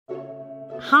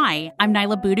Hi, I'm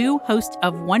Nyla Boodoo, host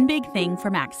of One Big Thing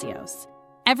from Axios.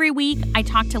 Every week, I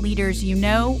talk to leaders you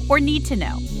know or need to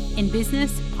know in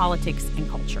business, politics, and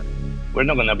culture. We're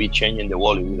not going to be changing the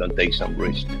world if we don't take some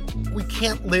risk. We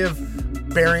can't live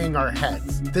burying our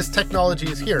heads. This technology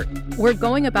is here. We're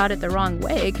going about it the wrong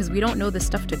way because we don't know the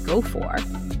stuff to go for.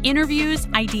 Interviews,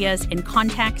 ideas, and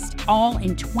context, all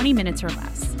in 20 minutes or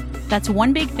less. That's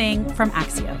One Big Thing from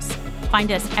Axios.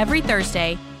 Find us every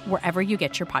Thursday, wherever you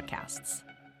get your podcasts.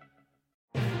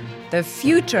 The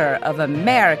future of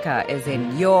America is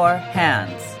in your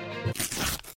hands.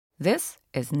 This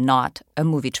is not a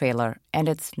movie trailer, and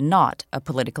it's not a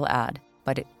political ad,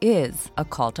 but it is a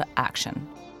call to action.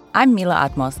 I'm Mila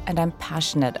Atmos, and I'm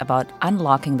passionate about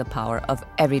unlocking the power of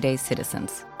everyday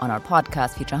citizens. On our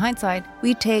podcast, Future Hindsight,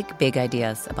 we take big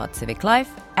ideas about civic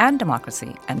life and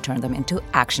democracy and turn them into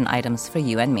action items for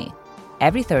you and me.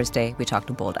 Every Thursday, we talk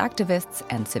to bold activists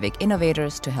and civic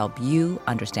innovators to help you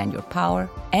understand your power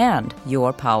and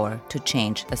your power to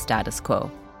change the status quo.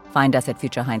 Find us at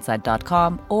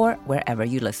futurehindsight.com or wherever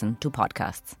you listen to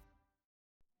podcasts.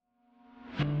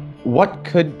 What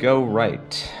could go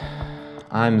right?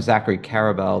 I'm Zachary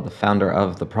Karabell, the founder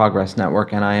of the Progress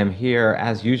Network, and I am here,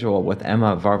 as usual, with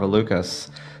Emma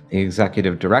Varvaloucas, the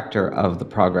executive director of the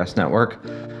Progress Network.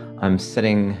 I'm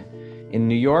sitting in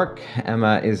New York.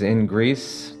 Emma is in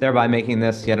Greece, thereby making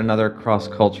this yet another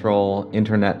cross-cultural,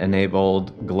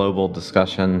 internet-enabled, global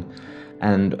discussion.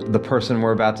 And the person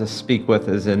we're about to speak with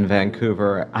is in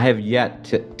Vancouver. I have yet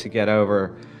to get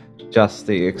over just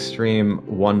the extreme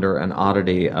wonder and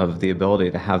oddity of the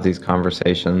ability to have these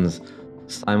conversations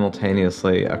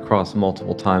simultaneously across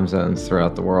multiple time zones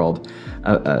throughout the world.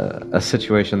 A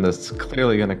situation that's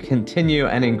clearly going to continue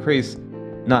and increase,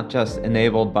 not just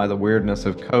enabled by the weirdness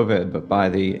of COVID, but by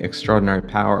the extraordinary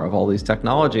power of all these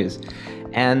technologies.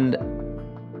 And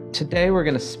today we're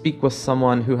going to speak with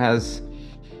someone who has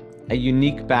a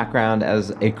unique background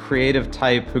as a creative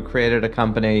type who created a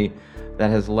company that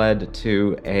has led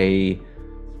to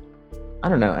I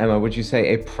don't know, Emma, would you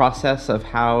say a process of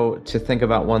how to think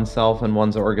about oneself and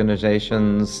one's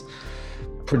organizations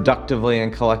productively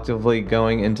and collectively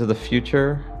going into the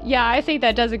future? Yeah, I think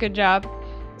that does a good job.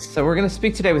 So we're going to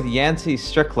speak today with Yancey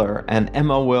Strickler, and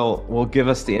Emma will give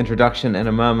us the introduction in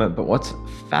a moment. But what's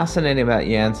fascinating about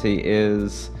Yancey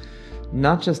is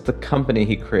not just the company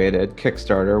he created,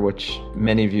 Kickstarter, which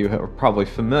many of you are probably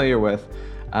familiar with,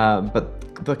 but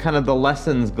the kind of the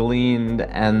lessons gleaned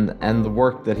and the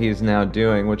work that he's now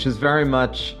doing, which is very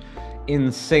much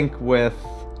in sync with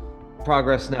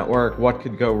Progress Network, what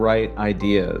could go right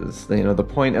ideas. The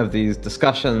point of these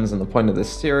discussions and the point of this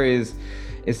series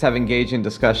is to have engaging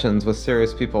discussions with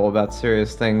serious people about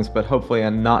serious things, but hopefully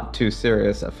in not too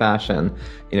serious a fashion.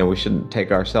 We shouldn't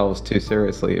take ourselves too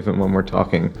seriously, even when we're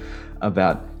talking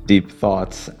about deep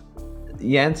thoughts.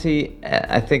 Yancey,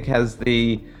 I think, has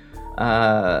the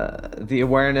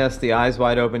awareness, the eyes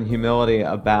wide open humility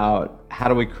about how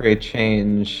do we create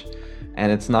change,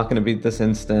 and it's not going to be this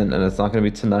instant, and it's not going to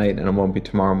be tonight, and it won't be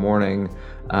tomorrow morning.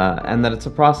 And that it's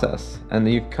a process, and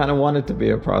you kind of want it to be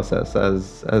a process,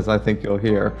 as I think you'll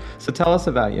hear. So tell us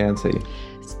about Yancey.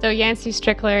 So Yancey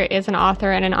Strickler is an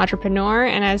author and an entrepreneur,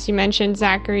 and as you mentioned,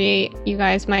 Zachary, you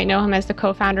guys might know him as the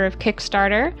co-founder of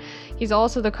Kickstarter. He's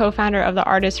also the co-founder of the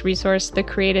artist resource, The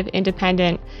Creative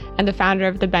Independent, and the founder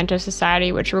of the Bento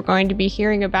Society, which we're going to be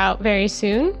hearing about very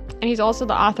soon. And he's also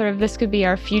the author of This Could Be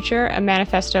Our Future, a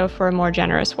manifesto for a more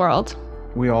generous world.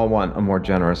 We all want a more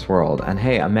generous world. And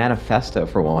hey, a manifesto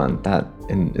for one, that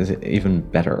is even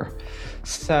better.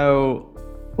 So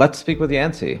let's speak with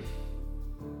Yancey.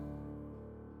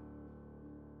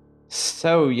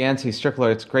 So Yancey Strickler,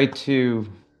 it's great to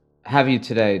have you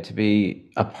today to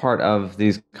be a part of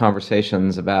these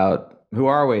conversations about who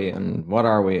are we and what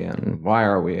are we and why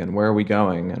are we and where are we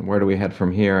going and where do we head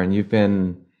from here. And you've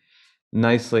been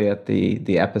nicely at the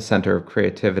epicenter of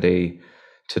creativity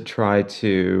to try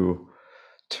to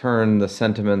turn the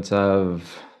sentiments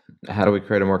of how do we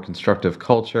create a more constructive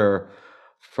culture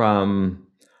from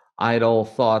idle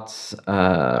thoughts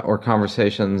or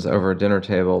conversations over a dinner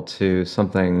table to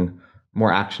something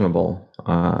more actionable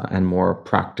and more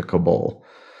practicable.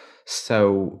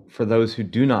 So for those who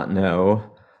do not know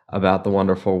about the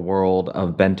wonderful world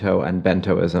of bento and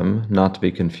bentoism, not to be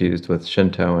confused with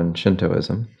Shinto and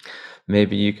Shintoism,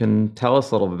 maybe you can tell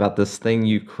us a little bit about this thing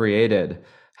you created,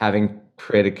 having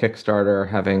created Kickstarter,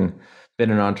 having been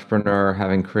an entrepreneur,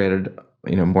 having created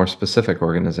more specific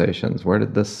organizations. Where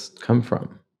did this come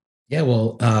from? Yeah,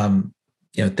 well,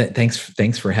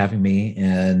 thanks for having me,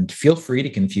 and feel free to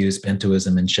confuse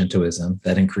Bentoism and Shintoism.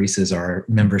 That increases our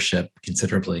membership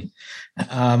considerably.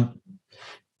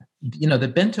 The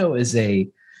bento it's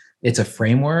a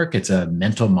framework, it's a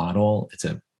mental model, it's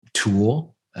a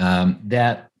tool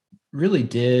that really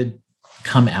did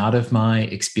come out of my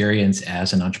experience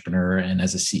as an entrepreneur and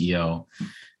as a CEO,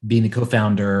 being the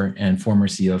co-founder and former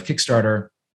CEO of Kickstarter.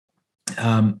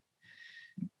 I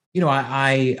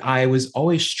was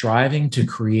always striving to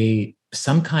create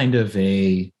some kind of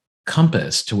a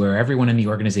compass to where everyone in the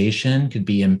organization could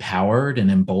be empowered and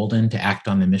emboldened to act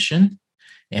on the mission,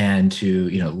 and to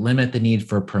limit the need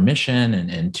for permission,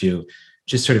 and to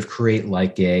just sort of create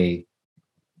like a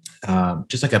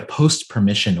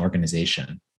post-permission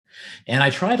organization. And I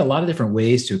tried a lot of different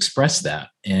ways to express that.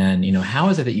 And how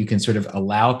is it that you can sort of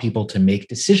allow people to make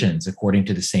decisions according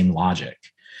to the same logic?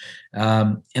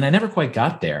 And I never quite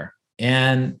got there.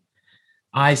 And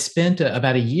I spent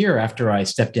about a year after I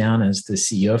stepped down as the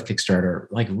CEO of Kickstarter,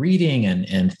 like reading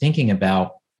and thinking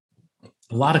about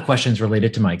a lot of questions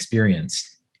related to my experience.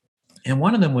 And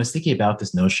one of them was thinking about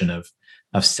this notion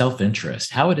of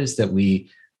self-interest, how it is that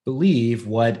we believe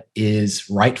what is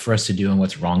right for us to do and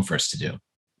what's wrong for us to do.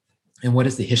 And what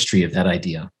is the history of that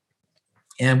idea?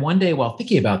 And one day while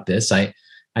thinking about this, I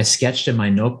sketched in my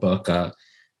notebook how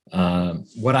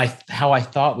I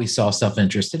thought we saw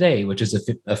self-interest today, which is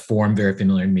a form very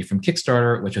familiar to me from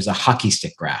Kickstarter, which is a hockey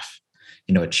stick graph,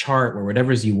 a chart where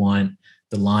whatever's you want,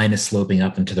 the line is sloping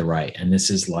up and to the right. And this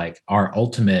is like our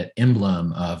ultimate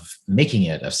emblem of making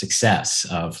it, of success,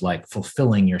 of like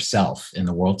fulfilling yourself in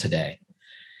the world today.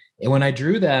 And when I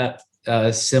drew that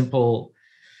simple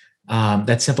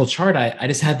chart, I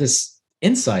just had this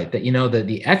insight that, that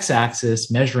the x-axis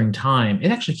measuring time,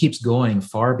 it actually keeps going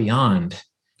far beyond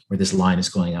where this line is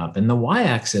going up. And the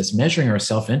y-axis measuring our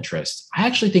self-interest, I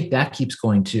actually think that keeps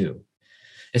going too,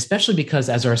 especially because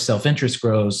as our self-interest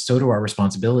grows, so do our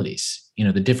responsibilities.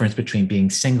 The difference between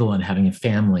being single and having a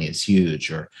family is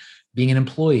huge, or being an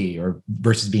employee or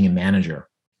versus being a manager.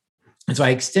 And so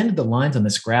I extended the lines on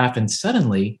this graph, and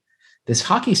suddenly this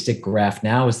hockey stick graph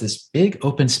now is this big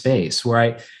open space where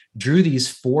I drew these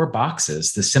 4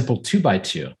 boxes, the simple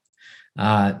 2x2,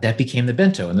 that became the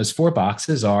bento. And those 4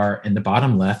 boxes are, in the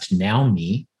bottom left, now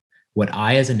me, what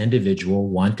I as an individual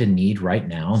want and need right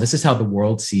now. This is how the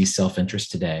world sees self-interest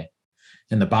today.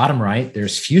 In the bottom right,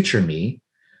 there's future me,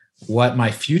 what my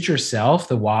future self,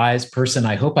 the wise person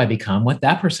I hope I become, what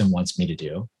that person wants me to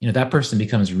do. That person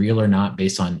becomes real or not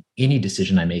based on any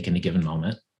decision I make in a given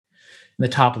moment. In the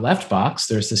top left box,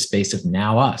 there's the space of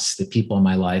now us, the people in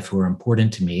my life who are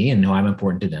important to me and know I'm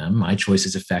important to them. My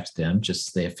choices affect them just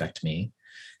as they affect me.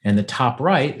 And the top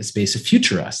right, the space of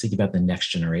future us, think about the next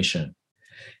generation.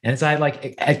 And as I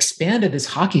expanded this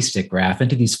hockey stick graph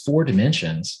into these 4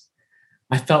 dimensions,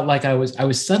 I felt like I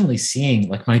was suddenly seeing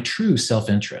like my true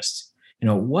self-interest.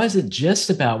 It wasn't just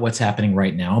about what's happening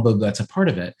right now, although that's a part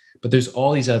of it, but there's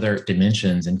all these other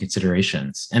dimensions and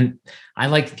considerations. And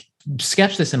I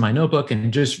sketched this in my notebook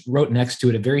and just wrote next to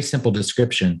it a very simple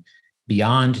description: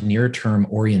 beyond near-term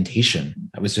orientation.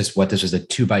 That was just what this was a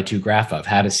 2x2 graph of,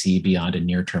 how to see beyond a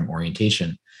near-term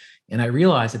orientation. And I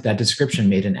realized that description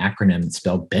made an acronym that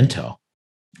spelled bento.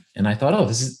 And I thought,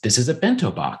 this is a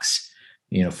bento box.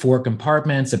 4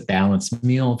 compartments, a balanced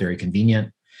meal, very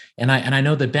convenient. And I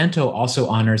know that bento also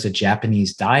honors a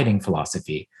Japanese dieting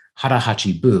philosophy,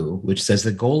 harahachi-bu, which says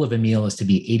the goal of a meal is to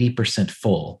be 80%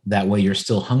 full. That way you're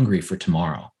still hungry for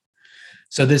tomorrow.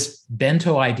 So this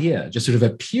bento idea just sort of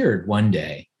appeared one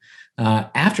day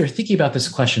after thinking about this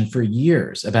question for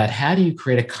years about how do you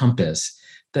create a compass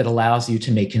that allows you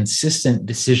to make consistent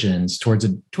decisions towards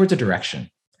a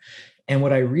direction. And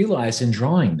what I realized in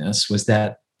drawing this was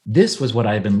that this was what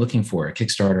I had been looking for at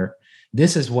Kickstarter.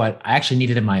 This is what I actually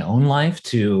needed in my own life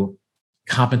to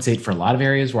compensate for a lot of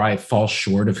areas where I fall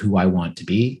short of who I want to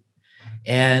be.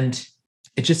 And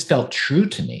it just felt true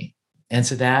to me. And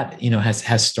so that,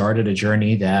 has started a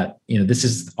journey that, this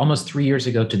is almost 3 years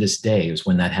ago to this day was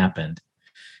when that happened.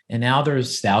 And now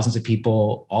there's thousands of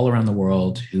people all around the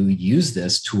world who use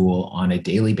this tool on a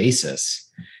daily basis.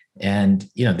 And,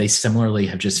 they similarly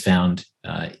have just found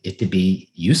it to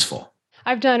be useful.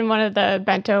 I've done one of the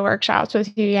bento workshops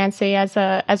with you, Yancey, as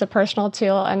a personal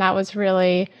tool, and that was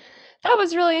really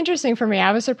interesting for me.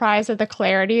 I was surprised at the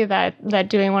clarity that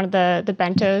doing one of the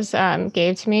bentos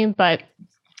gave to me. But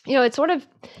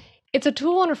it's a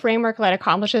tool and a framework that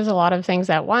accomplishes a lot of things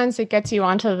at once. It gets you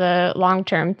onto the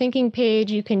long-term thinking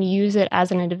page. You can use it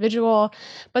as an individual,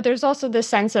 but there's also this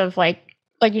sense of like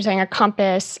you're saying, a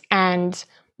compass and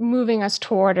moving us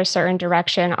toward a certain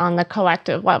direction on the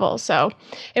collective level. So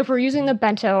if we're using the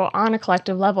bento on a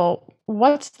collective level,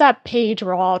 what's that page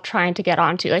we're all trying to get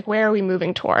onto? Like, where are we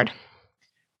moving toward?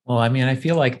 Well, I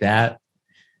feel like that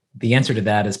the answer to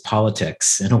that is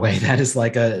politics in a way. That is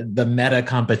like the meta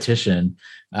competition.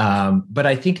 But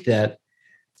I think that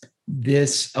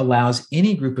this allows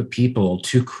any group of people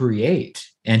to create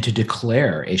and to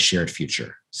declare a shared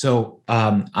future. So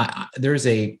there's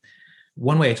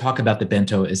one way I talk about the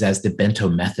bento is as the bento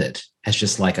method, as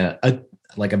just like a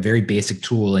very basic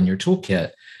tool in your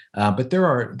toolkit. But there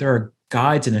are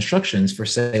guides and instructions for,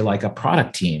 say, like a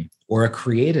product team or a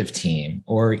creative team,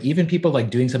 or even people like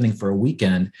doing something for a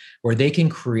weekend where they can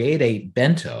create a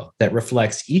bento that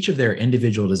reflects each of their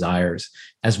individual desires,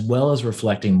 as well as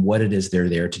reflecting what it is they're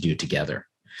there to do together.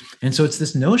 And so it's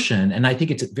this notion, and I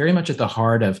think it's very much at the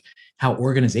heart of how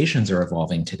organizations are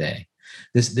evolving today.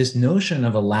 This notion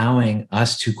of allowing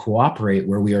us to cooperate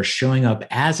where we are showing up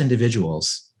as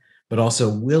individuals, but also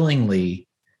willingly,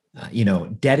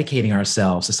 dedicating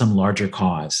ourselves to some larger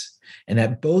cause. And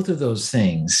that both of those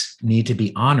things need to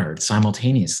be honored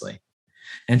simultaneously.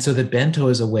 And so the bento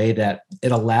is a way that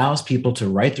it allows people to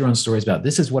write their own stories about,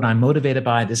 this is what I'm motivated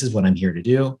by, this is what I'm here to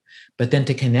do, but then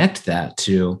to connect that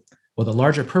to, well, the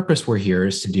larger purpose we're here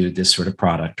is to do this sort of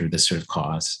product or this sort of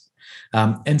cause.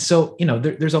 And so,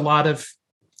 there's a lot of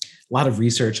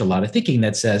research, a lot of thinking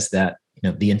that says that,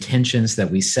 the intentions that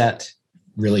we set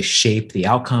really shape the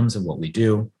outcomes of what we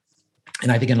do.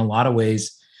 And I think in a lot of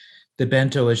ways, the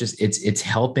bento is just, it's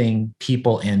helping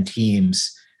people and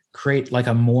teams create like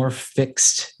a more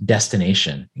fixed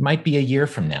destination. It might be a year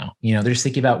from now. They're just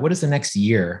thinking about what is the next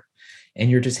year.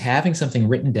 And you're just having something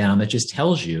written down that just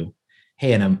tells you,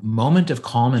 hey, in a moment of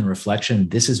calm and reflection,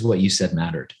 this is what you said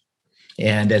mattered.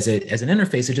 And as an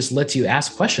interface, it just lets you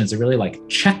ask questions that really like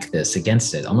check this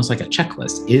against it, almost like a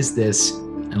checklist. Is this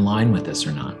in line with this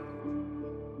or not?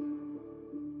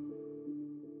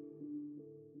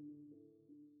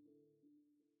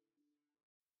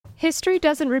 History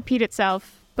doesn't repeat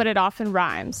itself, but it often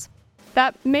rhymes.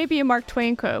 That may be a Mark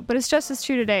Twain quote, but it's just as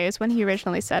true today as when he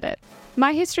originally said it.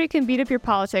 My History Can Beat Up Your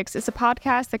Politics is a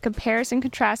podcast that compares and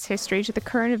contrasts history to the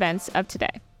current events of today.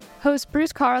 Host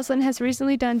Bruce Carlson has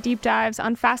recently done deep dives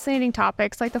on fascinating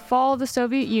topics like the fall of the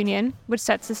Soviet Union, which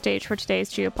sets the stage for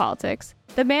today's geopolitics,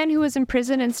 the man who was in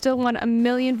prison and still won 1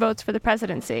 million votes for the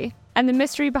presidency, and the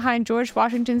mystery behind George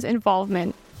Washington's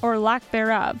involvement, or lack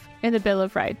thereof, in the Bill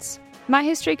of Rights. My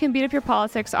History Can Beat Up Your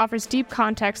Politics offers deep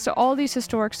context to all these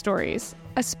historic stories,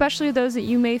 especially those that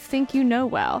you may think you know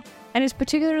well, and is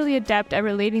particularly adept at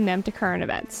relating them to current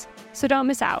events. So don't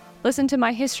miss out. Listen to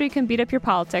My History Can Beat Up Your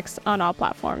Politics on all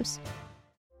platforms.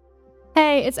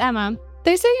 Hey, it's Emma.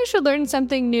 They say you should learn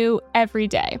something new every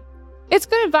day. It's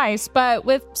good advice, but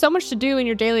with so much to do in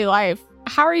your daily life,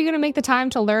 how are you going to make the time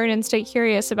to learn and stay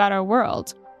curious about our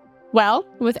world? Well,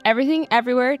 with Everything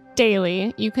Everywhere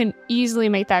Daily, you can easily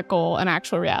make that goal an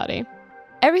actual reality.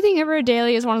 Everything Everywhere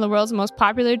Daily is one of the world's most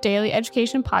popular daily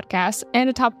education podcasts and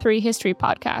a top 3 history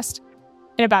podcast.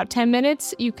 In about 10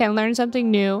 minutes, you can learn something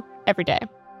new every day.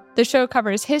 The show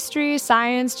covers history,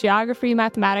 science, geography,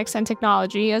 mathematics, and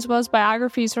technology, as well as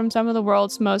biographies from some of the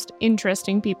world's most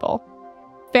interesting people.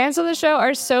 Fans of the show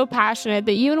are so passionate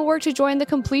they even work to join the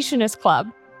Completionist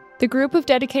Club, the group of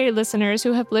dedicated listeners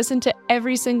who have listened to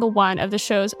every single one of the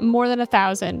show's more than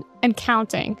 1,000 and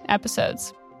counting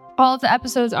episodes. All of the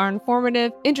episodes are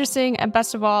informative, interesting, and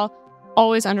best of all,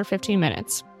 always under 15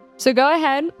 minutes. So go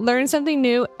ahead, learn something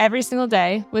new every single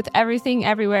day with Everything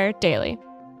Everywhere Daily.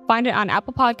 Find it on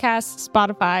Apple Podcasts,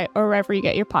 Spotify, or wherever you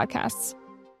get your podcasts.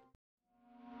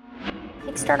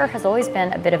 Kickstarter has always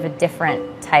been a bit of a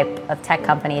different type of tech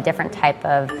company, a different type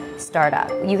of startup.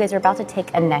 You guys are about to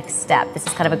take a next step. This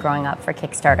is kind of a growing up for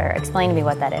Kickstarter. Explain to me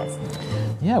what that is.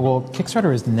 Yeah, well,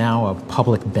 Kickstarter is now a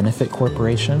public benefit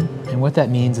corporation. And what that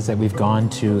means is that we've gone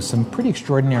to some pretty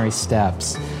extraordinary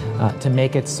steps to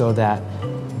make it so that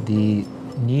the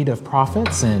need of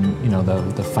profits and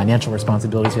the financial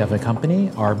responsibilities we have as a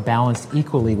company are balanced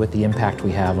equally with the impact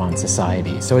we have on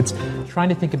society. So it's trying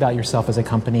to think about yourself as a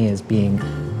company as being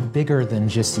bigger than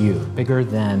just you, bigger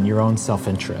than your own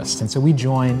self-interest. And so we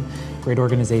join great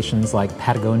organizations like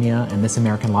Patagonia and This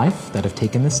American Life that have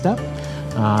taken this step.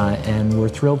 And we're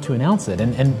thrilled to announce it.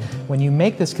 And when you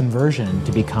make this conversion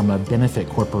to become a benefit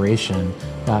corporation,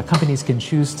 companies can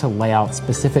choose to lay out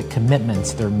specific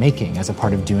commitments they're making as a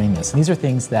part of doing this. And these are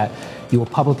things that you will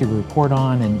publicly report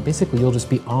on, and basically you'll just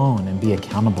be owned and be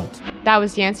accountable to. That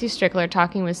was Yancey Strickler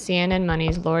talking with CNN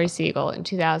Money's Lori Siegel in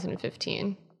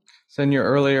 2015. So in your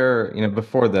earlier,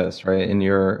 before this, right, in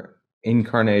your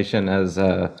incarnation as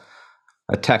a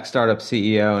tech startup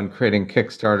CEO and creating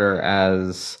Kickstarter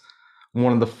as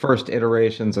one of the first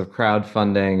iterations of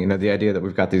crowdfunding, the idea that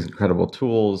we've got these incredible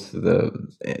tools, the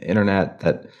internet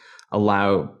that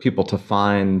allow people to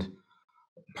find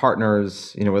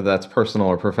partners, whether that's personal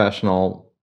or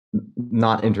professional,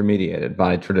 not intermediated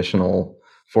by traditional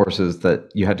forces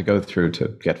that you had to go through to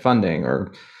get funding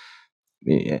or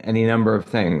any number of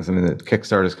things. I mean, the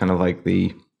Kickstarter is kind of like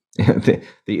the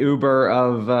Uber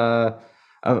of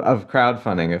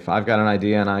crowdfunding. If I've got an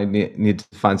idea and I need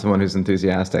to find someone who's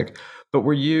enthusiastic. But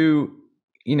were you,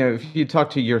 if you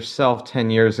talked to yourself 10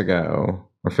 years ago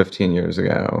or 15 years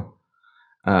ago,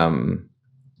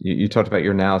 you talked about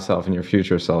your now self and your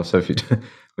future self. So if you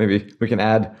maybe we can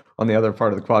add on the other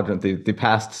part of the quadrant the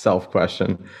past self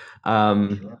question,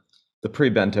 the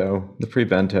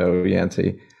pre-bento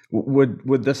Yancey.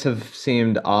 Would this have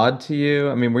seemed odd to you?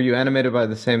 I mean, were you animated by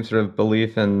the same sort of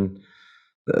belief in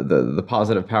the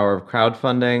positive power of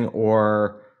crowdfunding,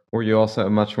 or were you also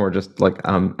much more just like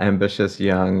ambitious,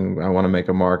 young? I want to make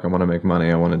a mark. I want to make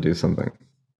money. I want to do something.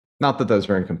 Not that those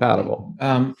are incompatible.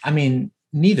 I mean,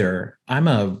 neither. I'm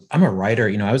a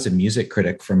writer. I was a music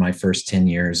critic for my first 10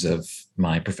 years of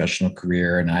my professional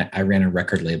career, and I ran a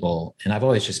record label, and I've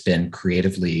always just been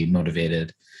creatively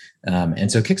motivated.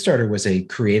 And so Kickstarter was a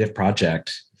creative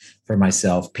project for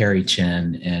myself, Perry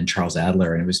Chen, and Charles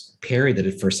Adler. And it was Perry that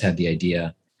had first had the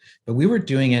idea. But we were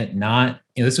doing it not,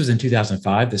 this was in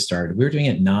 2005 this started. We were doing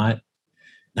it not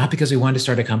because we wanted to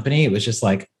start a company. It was just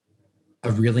like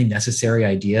a really necessary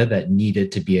idea that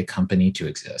needed to be a company to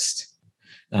exist.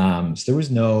 So there was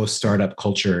no startup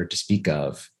culture to speak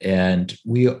of. And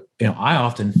I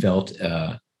often felt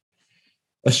a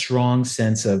strong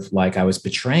sense of like I was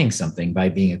betraying something by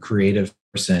being a creative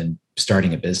person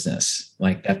starting a business.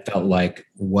 Like that felt like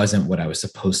wasn't what I was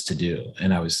supposed to do.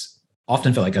 And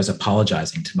often felt like I was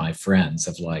apologizing to my friends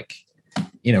of like,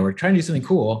 we're trying to do something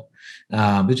cool,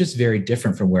 but just very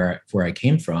different from where I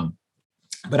came from.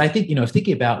 But I think,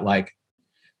 thinking about like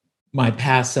my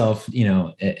past self,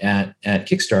 at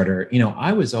Kickstarter,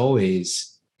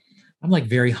 I'm like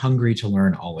very hungry to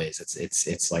learn always.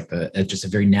 It's like just a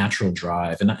very natural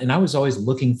drive. And I was always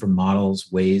looking for models,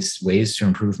 ways to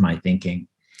improve my thinking.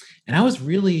 And I was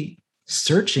really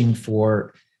searching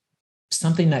for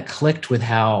something that clicked with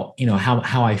how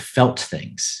I felt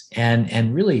things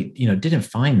and really, didn't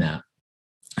find that.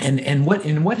 And what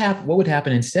would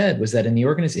happen instead was that in the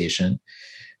organization,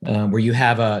 where you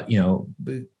have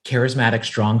charismatic,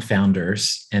 strong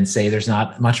founders and say there's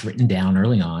not much written down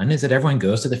early on, is that everyone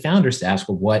goes to the founders to ask,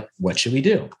 well, what should we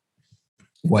do?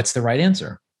 What's the right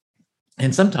answer?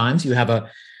 And sometimes you have a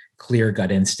clear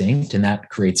gut instinct and that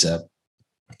creates a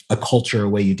culture, a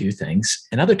way you do things.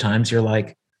 And other times you're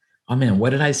like, oh man, what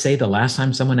did I say the last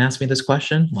time someone asked me this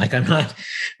question? Like, I'm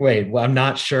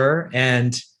not sure.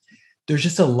 And there's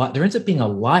just there ends up being a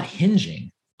lot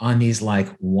hinging on these like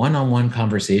one-on-one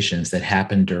conversations that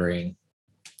happen during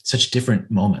such different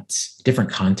moments, different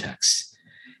contexts.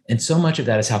 And so much of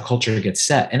that is how culture gets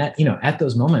set. And at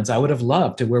those moments, I would have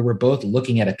loved to where we're both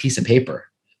looking at a piece of paper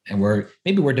and we're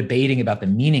debating about the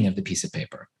meaning of the piece of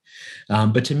paper.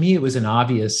 But to me, it was an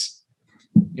obvious,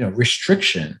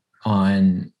 restriction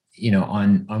on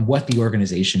what the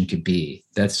organization could be,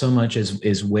 that so much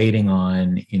is waiting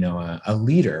on, a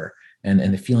leader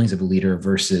and the feelings of a leader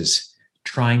versus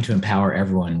trying to empower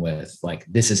everyone with like,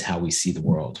 this is how we see the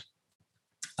world.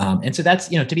 And so that's,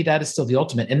 to me, that is still the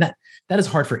ultimate. And that is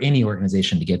hard for any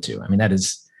organization to get to. I mean, that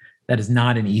is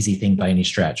not an easy thing by any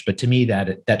stretch, but to me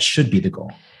that should be the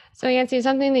goal. So Yancey,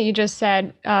 something that you just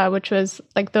said, which was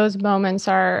like, those moments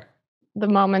are the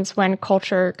moments when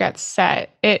culture gets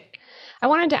set. I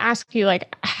wanted to ask you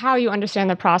like how you understand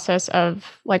the process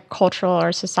of like cultural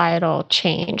or societal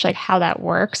change, like how that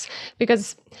works,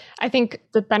 because I think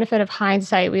the benefit of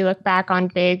hindsight, we look back on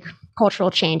big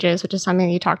cultural changes, which is something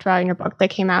that you talked about in your book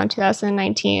that came out in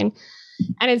 2019.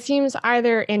 And it seems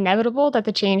either inevitable that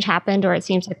the change happened or it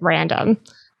seems like random.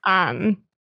 But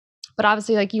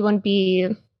obviously like you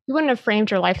wouldn't have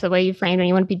framed your life the way you framed, and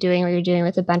you wouldn't be doing what you're doing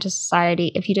with the Bento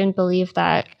Society if you didn't believe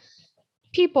that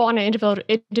people on an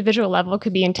individual level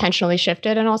could be intentionally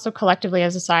shifted, and also collectively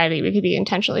as a society, we could be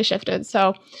intentionally shifted.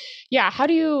 So yeah, how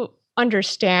do you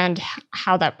understand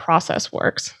how that process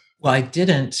works? Well, I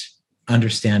didn't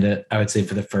understand it, I would say,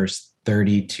 for the first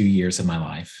 32 years of my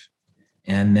life.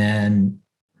 And then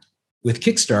with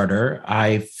Kickstarter,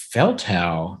 I felt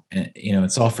how,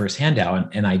 it's all firsthand how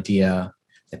an idea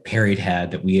that Perry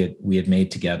had that we had made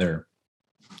together,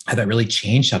 how that really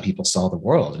changed how people saw the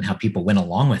world and how people went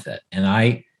along with it. And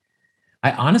I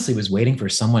honestly was waiting for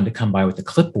someone to come by with a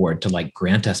clipboard to like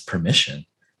grant us permission.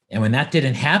 And when that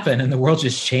didn't happen and the world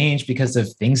just changed because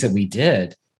of things that we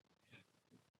did,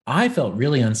 I felt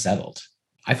really unsettled.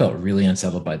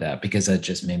 by that because it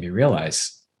just made me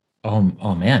realize,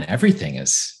 oh man, everything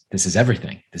is this is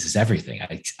everything. This is everything.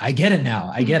 I get it now.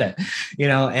 I get it,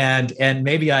 and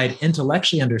maybe I'd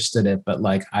intellectually understood it, but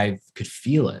like I could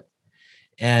feel it.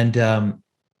 And,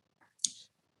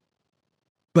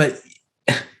 but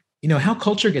how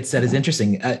culture gets set is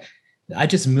interesting. I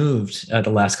just moved the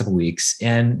last couple of weeks.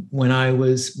 And when I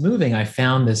was moving, I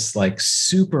found this like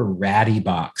super ratty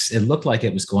box. It looked like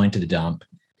it was going to the dump.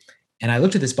 And I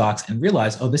looked at this box and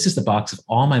realized, oh, this is the box of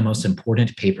all my most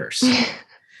important papers.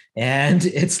 And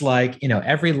it's like,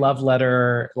 every love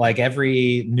letter, like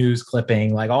every news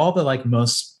clipping, like all the like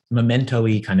most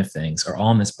memento-y kind of things are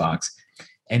all in this box.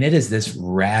 And it is this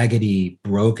raggedy,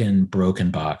 broken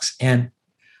box. And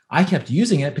I kept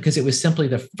using it because it was simply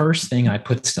the first thing I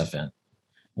put stuff in.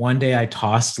 One day I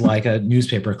tossed like a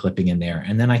newspaper clipping in there,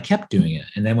 and then I kept doing it.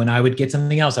 And then when I would get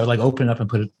something else, I would like open it up and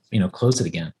put it, close it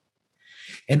again.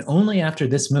 And only after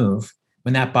this move,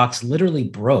 when that box literally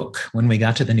broke when we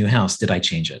got to the new house, did I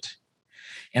change it.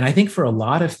 And I think for a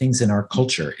lot of things in our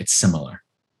culture, it's similar,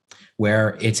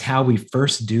 where it's how we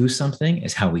first do something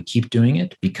is how we keep doing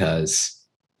it, because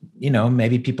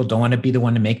maybe people don't want to be the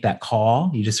one to make that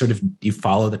call. You just sort of, you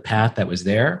follow the path that was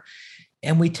there.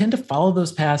 And we tend to follow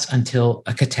those paths until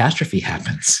a catastrophe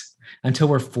happens, until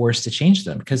we're forced to change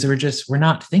them, because we're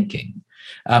not thinking.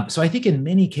 So I think in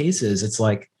many cases, it's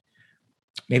like,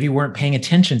 maybe we weren't paying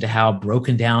attention to how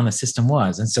broken down the system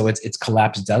was. And so its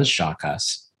collapse does shock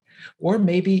us. Or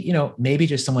maybe, maybe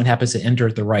just someone happens to enter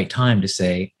at the right time to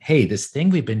say, hey, this thing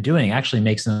we've been doing actually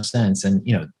makes no sense. And,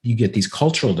 you get these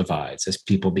cultural divides as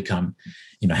people become,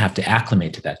 have to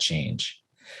acclimate to that change.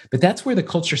 But that's where the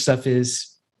culture stuff is,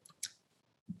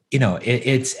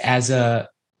 it's as a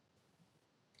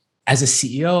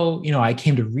CEO, I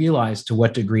came to realize to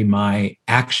what degree my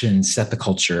actions set the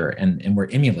culture and were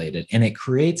emulated. And it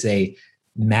creates a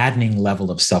maddening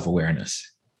level of self-awareness.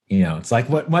 It's like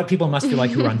what people must feel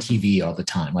like who are on TV all the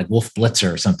time, like Wolf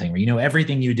Blitzer or something, where,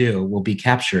 everything you do will be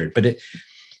captured. But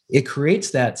it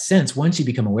creates that sense once you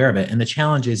become aware of it. And the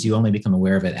challenge is you only become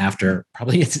aware of it after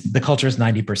probably the culture is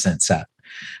 90% set.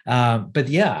 But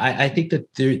yeah, I think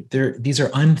that these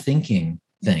are unthinking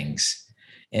things.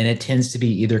 And it tends to be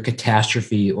either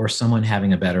catastrophe or someone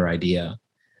having a better idea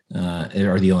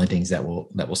are the only things that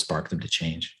will spark them to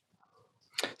change.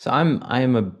 So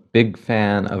I'm a big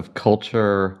fan of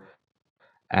culture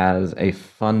as a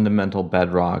fundamental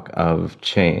bedrock of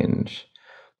change.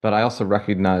 But I also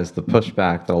recognize the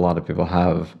pushback that a lot of people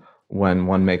have when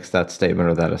one makes that statement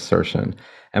or that assertion.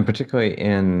 And particularly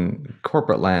in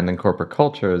corporate land and corporate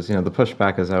cultures, the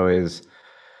pushback is always,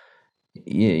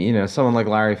 someone like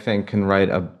Larry Fink can write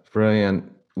a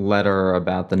brilliant letter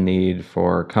about the need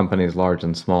for companies large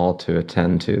and small to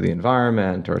attend to the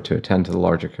environment or to attend to the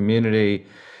larger community.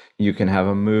 You can have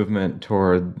a movement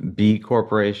toward B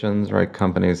corporations, right?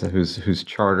 Companies whose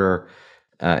charter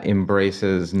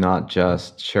embraces not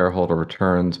just shareholder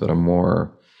returns, but a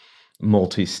more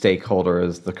multi-stakeholder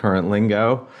is the current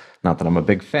lingo. Not that I'm a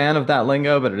big fan of that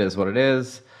lingo, but it is what it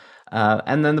is.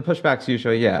 And then the pushback's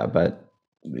usually, but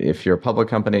if you're a public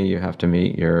company, you have to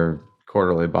meet your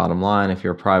quarterly bottom line. If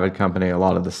you're a private company, a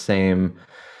lot of the same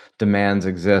demands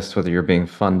exist, whether you're being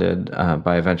funded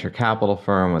by a venture capital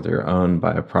firm, whether you're owned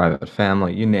by a private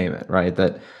family, you name it, right?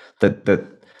 That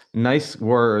nice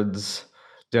words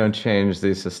don't change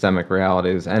these systemic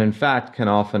realities, and in fact can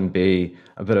often be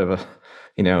a bit of a,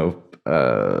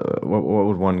 what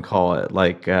would one call it?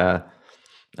 Like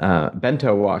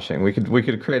bento washing. We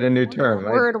could create a new term.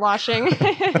 Word washing.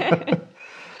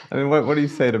 I mean, what do you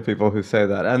say to people who say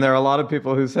that? And there are a lot of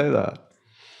people who say that.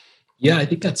 Yeah, I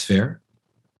think that's fair.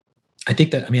 I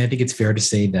think it's fair to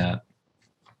say that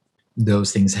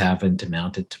those things haven't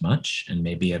amounted to much and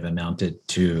maybe have amounted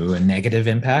to a negative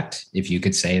impact. If you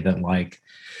could say that, like,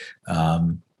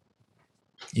 every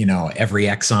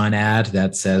Exxon ad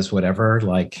that says whatever,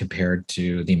 like compared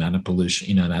to the amount of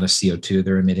pollution, amount of CO2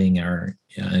 they're emitting or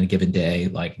in a given day,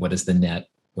 like what is the net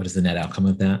outcome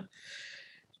of that?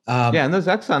 And those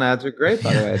Exxon ads are great,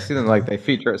 by the way. I see them, like, they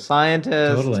feature a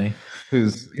scientist totally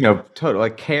who's, totally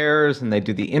cares, and they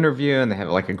do the interview, and they have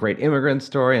like a great immigrant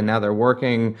story, and now they're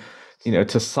working,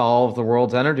 to solve the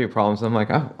world's energy problems. I'm like,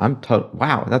 oh,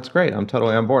 wow, that's great. I'm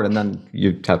totally on board. And then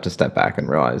you have to step back and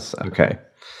realize, okay,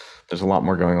 there's a lot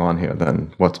more going on here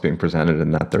than what's being presented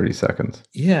in that 30 seconds.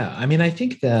 Yeah. I mean, I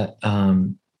think that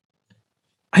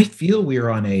I feel we're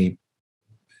on a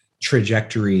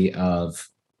trajectory of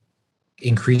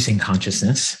increasing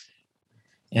consciousness,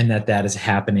 and that is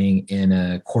happening in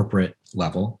a corporate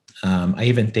level. I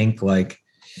even think like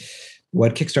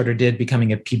what Kickstarter did,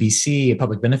 becoming a PBC, a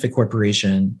public benefit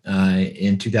corporation,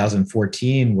 in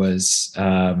 2014 was,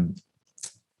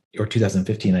 or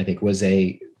 2015, I think, was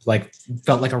a like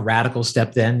felt like a radical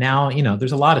step then. Now,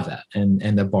 there's a lot of that,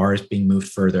 and the bar is being moved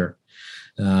further.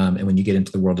 And when you get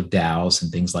into the world of DAOs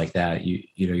and things like that,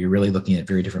 you're really looking at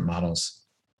very different models.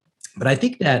 But I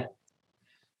think that,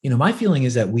 my feeling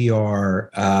is that we are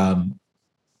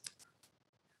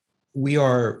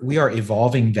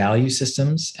evolving value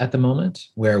systems at the moment,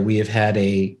 where we have had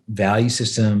a value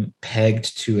system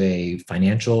pegged to a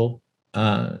financial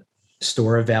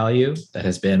store of value that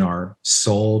has been our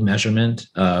sole measurement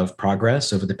of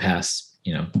progress over the past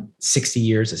 60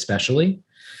 years especially.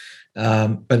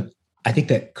 But I think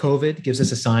that COVID gives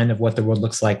us a sign of what the world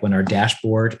looks like when our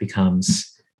dashboard becomes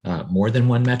more than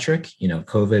one metric.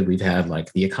 COVID, we've had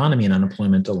like the economy and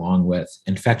unemployment along with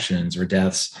infections or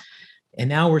deaths. And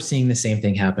now we're seeing the same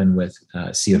thing happen with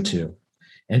CO2.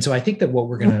 And so I think that what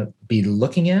we're going to be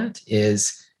looking at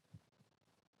is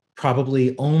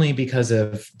probably only because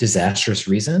of disastrous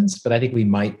reasons, but I think we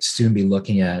might soon be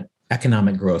looking at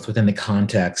economic growth within the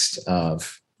context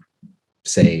of,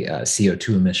 say, CO2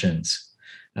 emissions.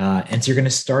 And so you're going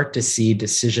to start to see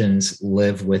decisions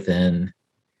live within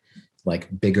like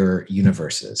bigger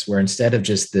universes, where instead of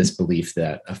just this belief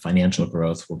that a financial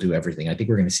growth will do everything, I think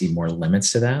we're going to see more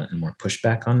limits to that and more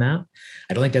pushback on that.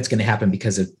 I don't think that's going to happen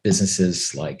because of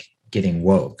businesses like getting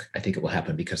woke. I think it will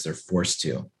happen because they're forced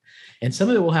to. And some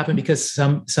of it will happen because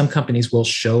some companies will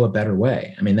show a better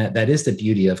way. I mean, that is the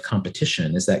beauty of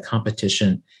competition, is that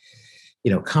competition,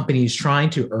 companies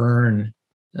trying to earn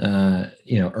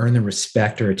the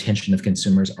respect or attention of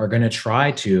consumers are going to try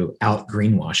to out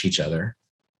greenwash each other.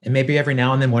 And maybe every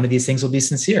now and then one of these things will be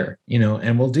sincere,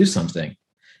 and we'll do something.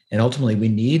 And ultimately we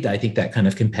need, I think, that kind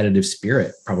of competitive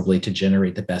spirit probably to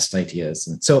generate the best ideas.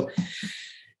 And so,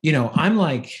 I'm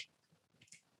like,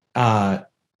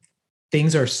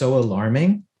 things are so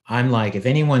alarming. I'm like, if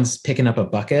anyone's picking up a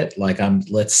bucket, like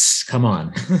let's come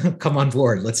on, come on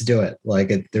board. Let's do it.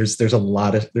 Like there's a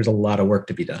lot of work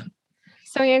to be done.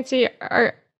 So Yancey,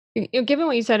 given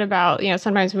what you said about,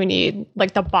 sometimes we need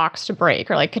like the box to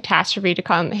break or like catastrophe to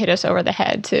come hit us over the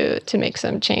head to make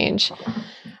some change.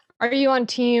 Are you on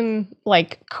team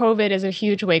like COVID is a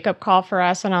huge wake up call for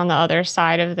us, and on the other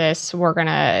side of this, we're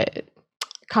gonna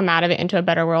come out of it into a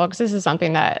better world? Because this is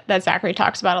something that Zachary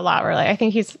talks about a lot. Where like I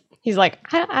think he's like,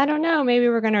 I don't know, maybe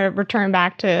we're gonna return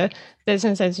back to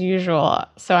business as usual.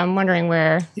 So I'm wondering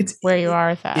where you are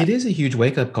with that. It is a huge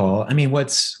wake up call. I mean,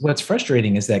 what's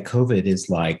frustrating is that COVID is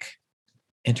like,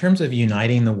 in terms of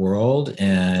uniting the world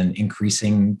and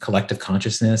increasing collective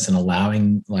consciousness and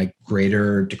allowing like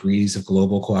greater degrees of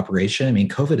global cooperation. I mean,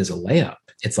 COVID is a layup.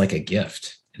 It's like a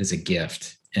gift. It is a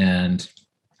gift, and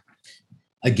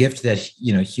a gift that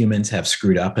humans have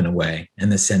screwed up in a way, in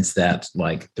the sense that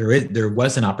like there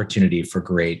was an opportunity for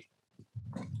great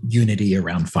unity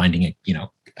around finding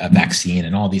a vaccine,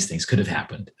 and all these things could have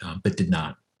happened, but did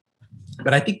not.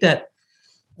 But I think that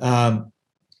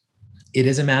it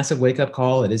is a massive wake up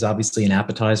call. It is obviously an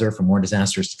appetizer for more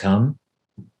disasters to come.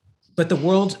 But the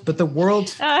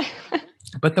world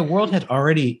had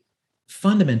already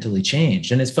fundamentally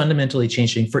changed, and it's fundamentally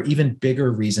changing for even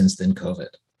bigger reasons than COVID.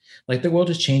 Like the world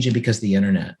is changing because of the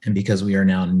internet and because we are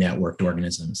now networked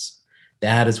organisms.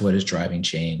 That is what is driving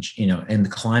change, and the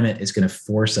climate is going to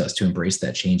force us to embrace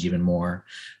that change even more.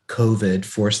 COVID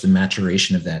forced the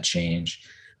maturation of that change.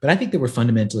 But I think that we're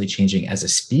fundamentally changing as a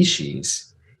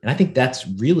species. And I think that's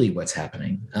really what's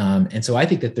happening. And so I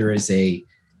think that there is a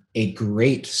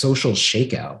great social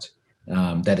shakeout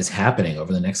that is happening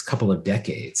over the next couple of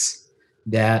decades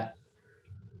that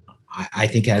I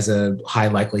think has a high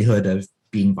likelihood of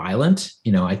being violent.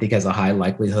 I think has a high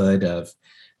likelihood of,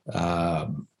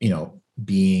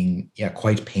 being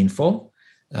quite painful.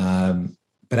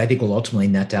 But I think we'll ultimately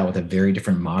net out with a very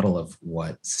different model of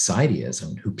what society is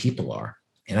and who people are.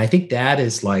 And I think that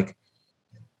is like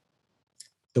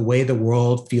the way the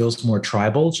world feels more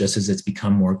tribal, just as it's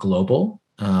become more global,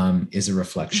 is a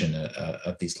reflection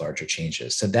of these larger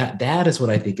changes. So that is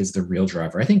what I think is the real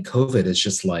driver. I think COVID is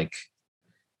just like,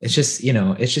 it's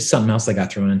just something else that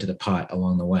got thrown into the pot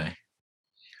along the way.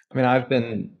 I mean, I've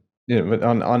been,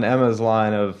 on Emma's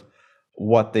line of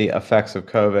what the effects of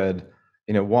COVID,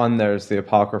 one, there's the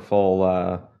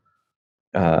apocryphal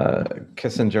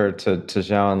Kissinger to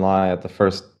Zhou Enlai at the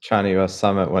first China-US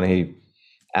summit when he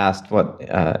asked what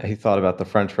he thought about the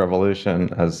French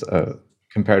Revolution as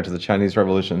compared to the Chinese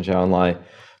Revolution. Zhou Enlai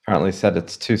apparently said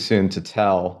it's too soon to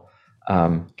tell.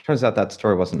 Turns out that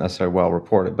story wasn't necessarily well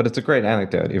reported, but it's a great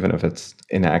anecdote, even if it's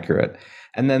inaccurate.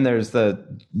 And then there's the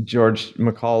George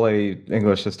Macaulay,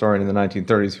 English historian in the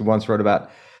 1930s, who once wrote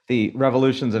about the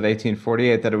revolutions of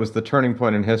 1848, that it was the turning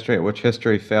point in history at which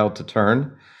history failed to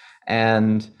turn.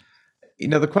 And,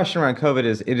 The question around COVID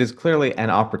is, it is clearly an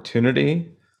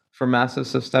opportunity for massive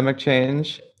systemic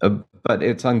change, but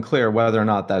it's unclear whether or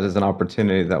not that is an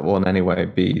opportunity that will in any way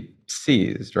be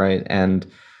seized, right? And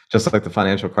just like the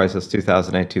financial crisis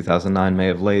 2008, 2009 may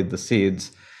have laid the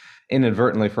seeds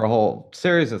inadvertently for a whole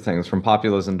series of things, from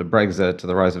populism to Brexit to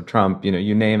the rise of Trump,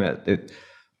 you name it.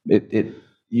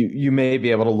 You may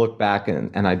be able to look back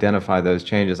and identify those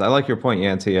changes. I like your point,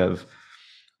 Yancey, of,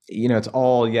 it's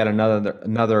all yet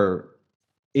another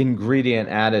ingredient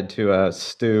added to a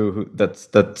stew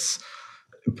that's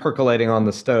percolating on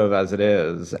the stove as it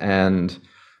is, and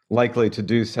likely to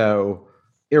do so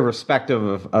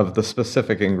irrespective of the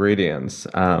specific ingredients.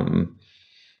 I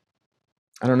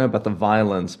don't know about the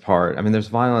violence part. I mean, there's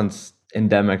violence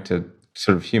endemic to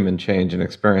sort of human change and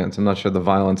experience. I'm not sure the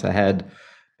violence ahead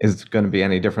is going to be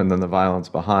any different than the violence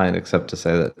behind, except to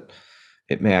say that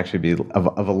it may actually be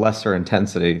of a lesser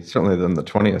intensity, certainly than the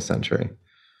 20th century.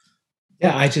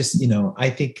 Yeah, I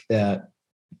think that,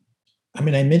 I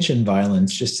mentioned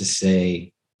violence just to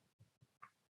say,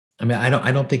 I'm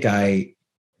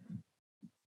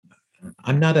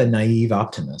not a naive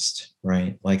optimist,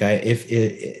 right? Like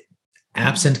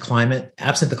absent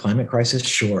the climate crisis,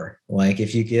 sure. Like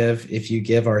if you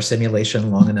give our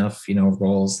simulation long enough,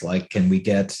 roles, like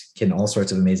can all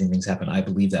sorts of amazing things happen? I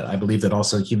believe that. I believe that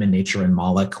also human nature and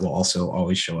Moloch will also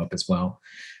always show up as well.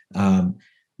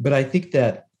 But I think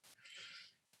that,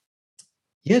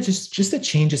 just that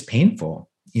change is painful.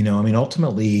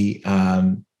 Ultimately,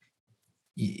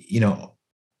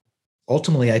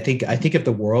 ultimately, I think of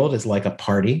the world as like a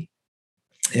party,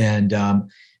 and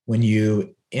when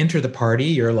you enter the party,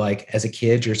 you're like, as a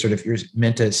kid, you're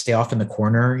meant to stay off in the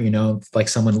corner. Like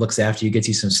someone looks after you, gets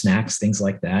you some snacks, things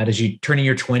like that. As you turn in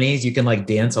your 20s, you can like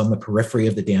dance on the periphery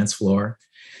of the dance floor,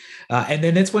 and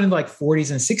then it's when in like 40s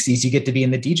and 60s, you get to be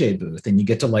in the DJ booth and you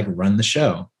get to like run the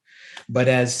show. But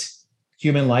as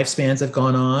human lifespans have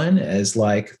gone on, as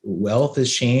like wealth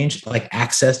has changed, like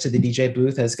access to the DJ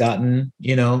booth has gotten,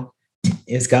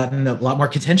 it's gotten a lot more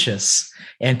contentious,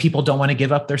 and people don't want to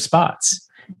give up their spots.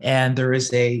 And there is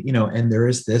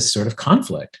this sort of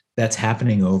conflict that's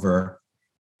happening over,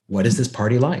 what is this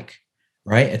party like,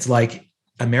 right? It's like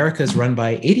America is run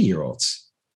by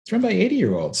 80-year-olds. It's run by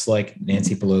 80-year-olds like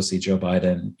Nancy Pelosi, Joe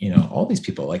Biden, all these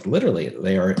people, like literally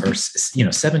they are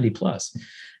 70 plus.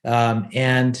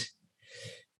 And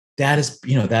that is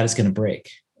going to break.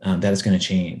 That is going to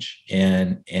change.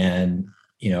 And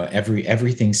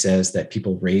everything says that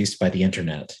people raised by the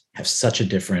internet have such a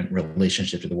different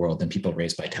relationship to the world than people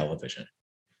raised by television.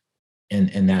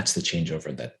 And that's the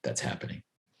changeover that's happening.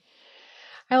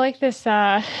 I like this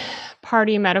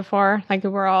party metaphor. Like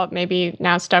we're all maybe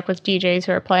now stuck with DJs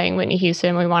who are playing Whitney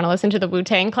Houston. We want to listen to the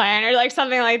Wu-Tang Clan or like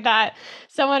something like that.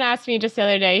 Someone asked me just the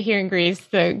other day here in Greece,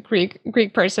 the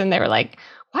Greek person, they were like,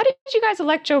 why did you guys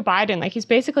elect Joe Biden? Like he's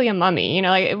basically a mummy.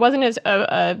 Like it wasn't as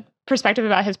a perspective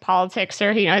about his politics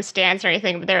or his stance or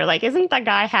anything, but they're like, isn't that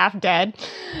guy half dead?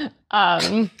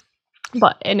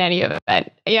 But in any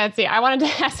event, I wanted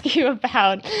to ask you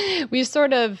about,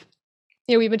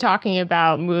 we've been talking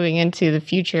about moving into the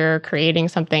future, creating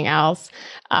something else.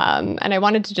 And I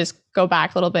wanted to just go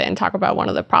back a little bit and talk about one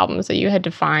of the problems that you had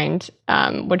defined,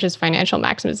 which is financial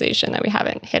maximization, that we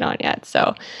haven't hit on yet.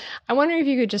 So I wonder if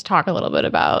you could just talk a little bit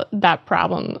about that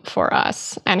problem for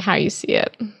us and how you see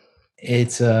it.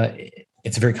 It's a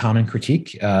very common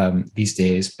critique these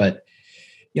days, but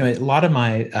a lot of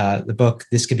the book,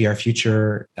 This Could Be Our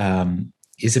Future,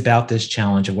 is about this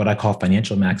challenge of what I call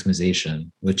financial maximization,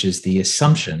 which is the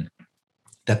assumption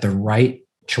that the right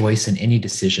choice in any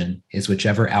decision is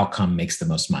whichever outcome makes the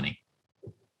most money.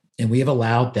 And we have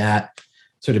allowed that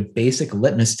sort of basic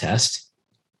litmus test,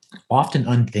 often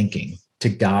unthinking, to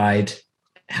guide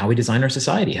how we design our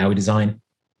society, how we design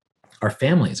our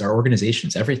families, our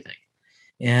organizations, everything.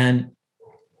 And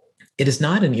it is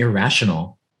not an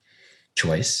irrational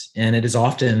choice, and it is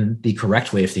often the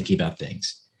correct way of thinking about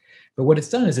things. But what it's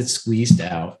done is it's squeezed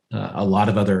out a lot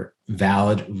of other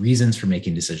valid reasons for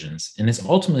making decisions. And it's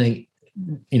ultimately,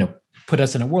 put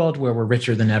us in a world where we're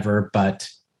richer than ever, but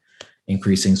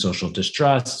increasing social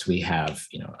distrust. We have,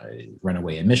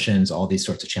 runaway emissions, all these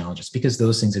sorts of challenges, because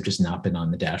those things have just not been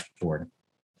on the dashboard.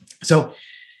 So,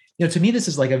 to me, this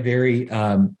is like a very,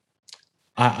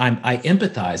 I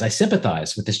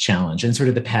sympathize with this challenge and sort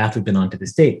of the path we've been on to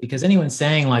this date, because anyone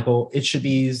saying like, well, it should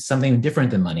be something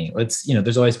different than money. It's,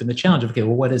 there's always been the challenge of, okay,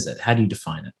 well, what is it? How do you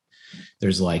define it?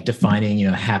 There's like defining,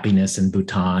 happiness in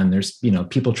Bhutan. There's,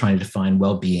 people trying to define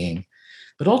well-being,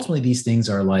 but ultimately these things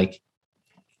are like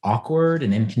awkward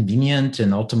and inconvenient,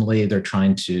 and ultimately they're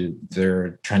trying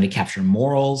to capture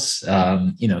morals.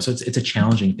 So it's a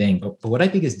challenging thing. But what I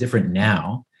think is different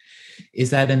now is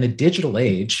that in the digital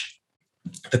age,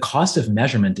 the cost of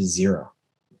measurement is zero.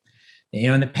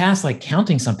 In the past, like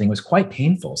counting something was quite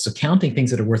painful. So counting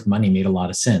things that are worth money made a lot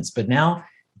of sense. But now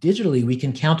digitally, we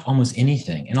can count almost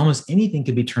anything, and almost anything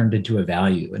could be turned into a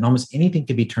value, and almost anything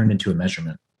could be turned into a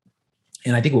measurement.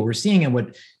 And I think what we're seeing and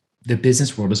what the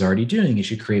business world is already doing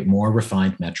is you create more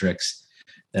refined metrics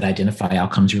that identify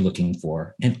outcomes you're looking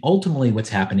for. And ultimately what's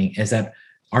happening is that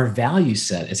our value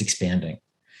set is expanding.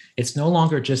 It's no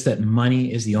longer just that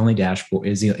money is the only dashboard,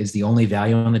 is the only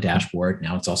value on the dashboard.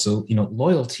 Now it's also,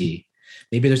 loyalty.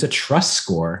 Maybe there's a trust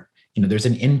score. There's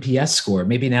an NPS score.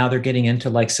 Maybe now they're getting into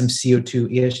like some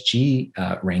CO2 ESG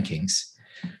rankings.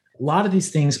 A lot of these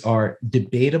things are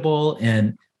debatable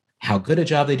and how good a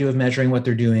job they do of measuring what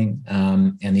they're doing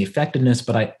and the effectiveness.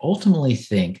 But I ultimately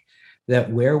think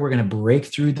that where we're going to break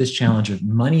through this challenge of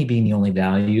money being the only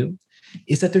value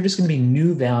is that there are just going to be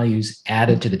new values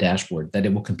added to the dashboard that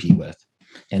it will compete with.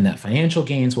 And that financial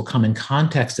gains will come in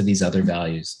context of these other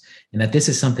values. And that this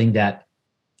is something that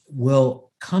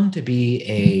will come to be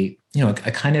a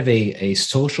kind of a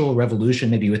social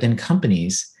revolution, maybe within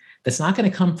companies, that's not going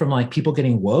to come from like people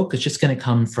getting woke. It's just going to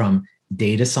come from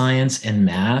data science and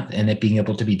math, and it being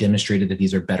able to be demonstrated that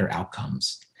these are better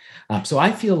outcomes. So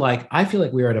I feel like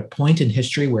we are at a point in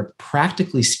history where,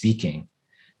 practically speaking,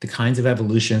 the kinds of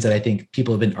evolutions that I think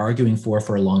people have been arguing for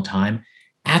a long time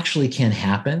actually can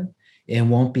happen and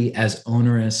won't be as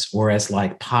onerous or as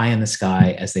like pie in the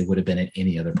sky as they would have been at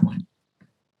any other point.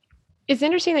 It's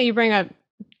interesting that you bring up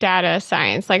data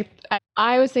science. Like,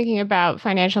 I was thinking about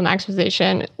financial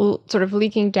maximization sort of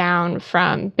leaking down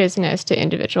from business to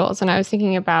individuals. And I was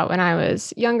thinking about when I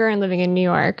was younger and living in New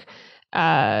York,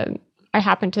 I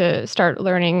happened to start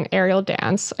learning aerial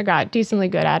dance. I got decently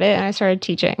good at it and I started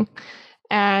teaching.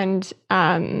 And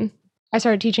I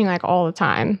started teaching like all the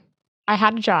time. I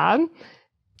had a job.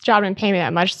 Job didn't pay me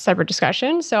that much, separate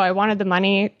discussion. So I wanted the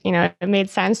money, it made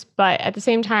sense. But at the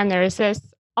same time, there was this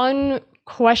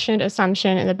unquestioned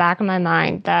assumption in the back of my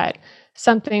mind that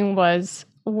something was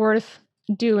worth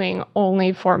doing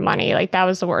only for money. Like that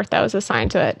was the worth that was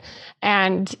assigned to it.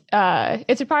 And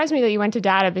it surprised me that you went to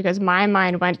data, because my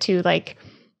mind went to like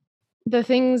the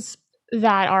things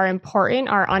that are important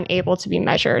are unable to be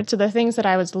measured. So the things that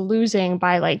I was losing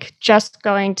by like just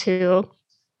going to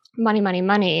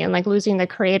money, and like losing the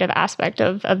creative aspect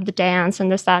of the dance and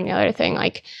this, that, and the other thing,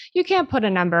 like you can't put a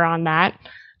number on that.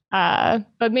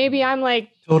 But maybe I'm like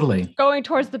totally going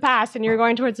towards the past and you're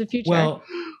going towards the future. Well,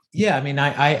 yeah, I mean,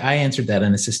 I answered that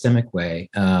in a systemic way.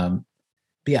 But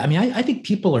yeah, I mean, I think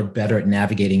people are better at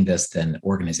navigating this than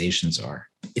organizations are.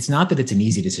 It's not that it's an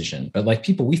easy decision, but like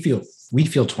people, we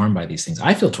feel torn by these things.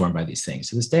 I feel torn by these things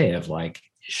to this day of like,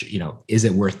 is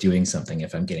it worth doing something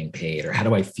if I'm getting paid? Or how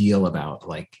do I feel about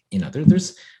like,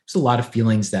 there's a lot of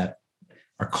feelings that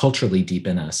are culturally deep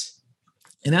in us.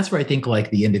 And that's where I think like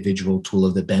the individual tool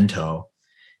of the bento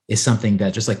is something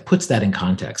that just like puts that in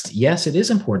context. Yes, it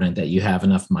is important that you have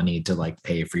enough money to like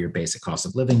pay for your basic cost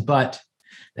of living, but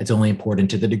that's only important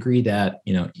to the degree that,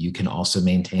 you can also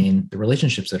maintain the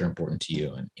relationships that are important to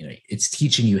you. And, it's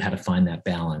teaching you how to find that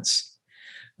balance.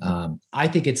 I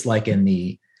think it's like in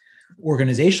the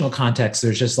organizational context,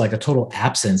 there's just like a total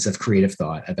absence of creative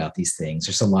thought about these things.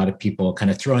 There's a lot of people kind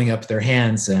of throwing up their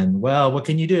hands and, well, what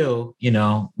can you do? We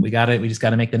just got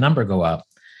to make the number go up.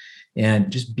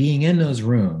 And just being in those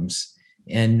rooms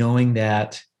and knowing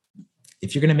that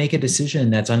if you're going to make a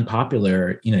decision that's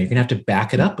unpopular, you're going to have to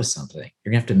back it up with something.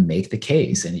 You're going to have to make the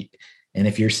case. And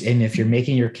if you're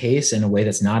making your case in a way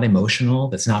that's not emotional,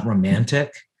 that's not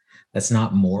romantic, that's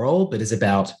not moral, but is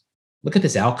about, look at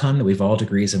this outcome that we've all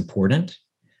agreed is important,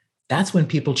 that's when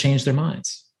people change their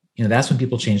minds. That's when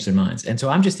people change their minds. And so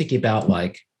I'm just thinking about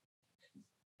like,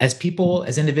 as people,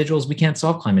 as individuals, we can't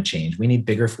solve climate change. We need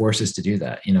bigger forces to do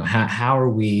that. How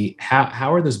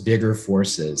are those bigger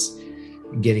forces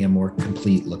getting a more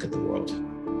complete look at the world?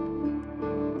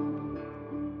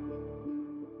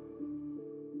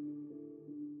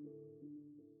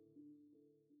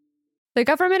 The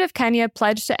government of Kenya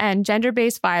pledged to end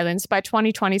gender-based violence by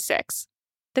 2026.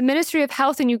 The Ministry of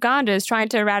Health in Uganda is trying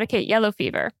to eradicate yellow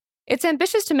fever. It's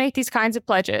ambitious to make these kinds of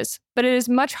pledges, but it is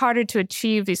much harder to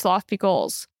achieve these lofty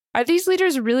goals. Are these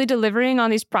leaders really delivering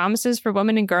on these promises for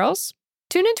women and girls?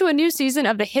 Tune into a new season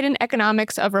of The Hidden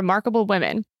Economics of Remarkable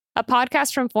Women, a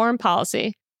podcast from Foreign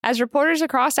Policy, as reporters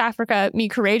across Africa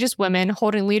meet courageous women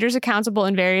holding leaders accountable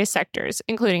in various sectors,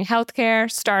 including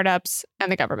healthcare, startups,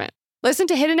 and the government. Listen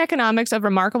to Hidden Economics of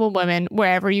Remarkable Women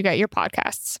wherever you get your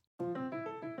podcasts.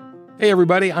 Hey,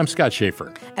 everybody, I'm Scott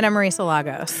Schaefer. And I'm Marisa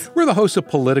Lagos. We're the hosts of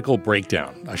Political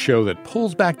Breakdown, a show that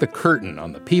pulls back the curtain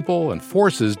on the people and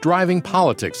forces driving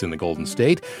politics in the Golden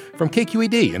State from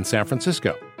KQED in San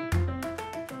Francisco.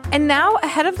 And now,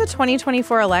 ahead of the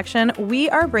 2024 election, we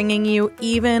are bringing you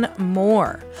even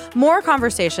more. More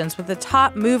conversations with the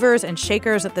top movers and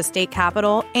shakers at the state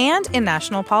capitol and in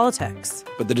national politics.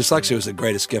 But the dyslexia was the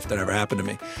greatest gift that ever happened to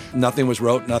me. Nothing was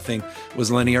rote, nothing was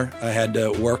linear. I had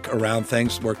to work around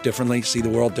things, work differently, see the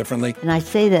world differently. And I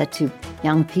say that to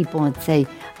young people and say,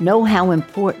 know how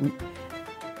important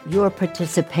your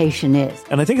participation is.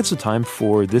 And I think it's a time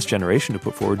for this generation to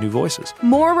put forward new voices.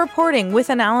 More reporting with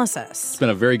analysis. It's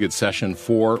been a very good session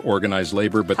for organized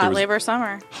labor. But Hot labor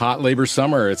summer. Hot labor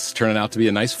summer. It's turning out to be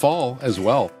a nice fall as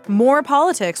well. More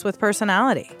politics with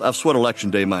personality. I've sweat election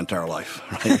day my entire life.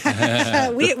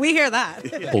 Right? we hear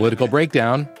that. Political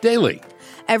Breakdown daily.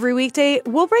 Every weekday,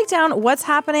 we'll break down what's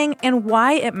happening and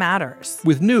why it matters.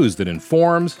 With news that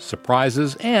informs,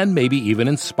 surprises, and maybe even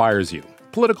inspires you.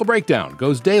 Political Breakdown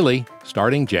goes daily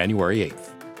starting January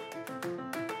 8th.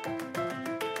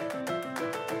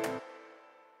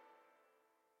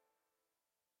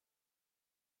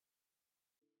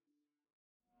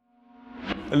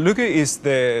 Lykke is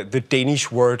the Danish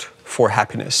word for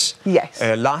happiness. Yes.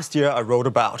 Last year I wrote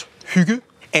about hygge,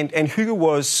 and hygge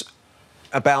was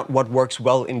about what works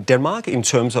well in Denmark in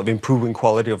terms of improving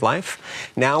quality of life.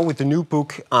 Now with the new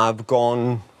book, I've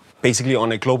gone basically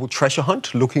on a global treasure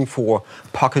hunt, looking for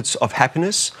pockets of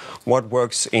happiness, what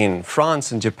works in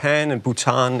France and Japan and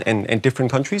Bhutan and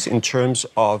different countries in terms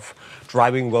of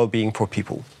driving well-being for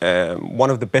people.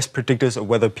 One of the best predictors of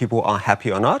whether people are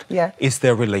happy or not is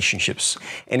their relationships.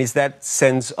 And it's that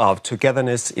sense of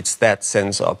togetherness, it's that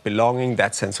sense of belonging,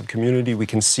 that sense of community we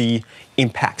can see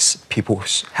impacts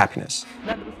people's happiness.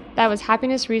 That was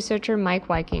happiness researcher Mike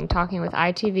Viking talking with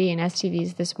ITV and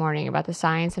STV's This Morning about the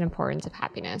science and importance of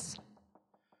happiness.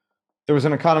 There was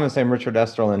an economist named Richard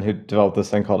Esterlin who developed this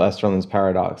thing called Esterlin's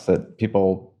paradox, that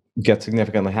people get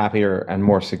significantly happier and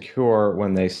more secure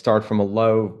when they start from a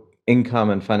low income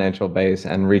and financial base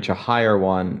and reach a higher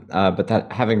one, but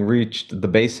that having reached the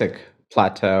basic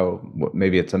plateau,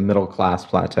 maybe it's a middle class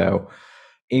plateau,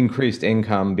 increased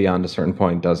income beyond a certain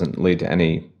point doesn't lead to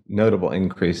any notable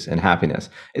increase in happiness.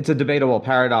 It's a debatable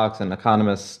paradox, and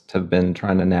economists have been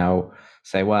trying to now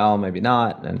say, well, maybe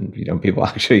not. And, people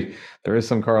actually, there is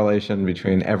some correlation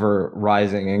between ever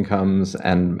rising incomes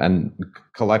and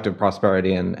collective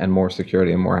prosperity and more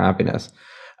security and more happiness.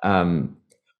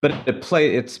 But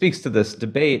it speaks to this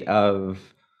debate of,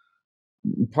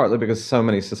 partly because so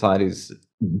many societies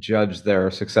judge their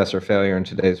success or failure in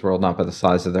today's world not by the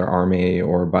size of their army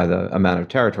or by the amount of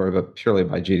territory, but purely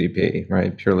by GDP,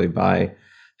 right? Purely by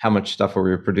how much stuff are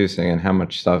we producing and how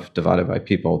much stuff divided by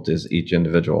people does each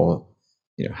individual,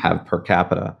 have per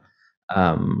capita.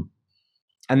 And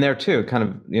there too, kind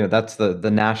of, that's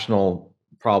the national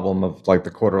problem of like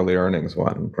the quarterly earnings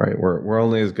one, right? We're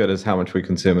only as good as how much we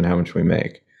consume and how much we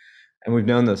make. And we've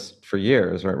known this for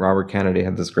years, right? Robert Kennedy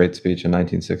had this great speech in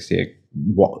 1968,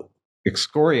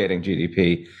 excoriating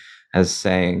GDP as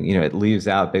saying, it leaves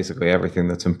out basically everything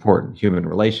that's important. Human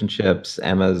relationships,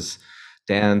 Emma's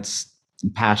dance,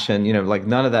 passion, like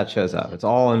none of that shows up. It's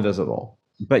all invisible.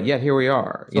 But yet here we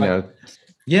are,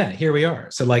 Yeah, here we are.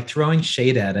 So like throwing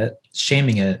shade at it,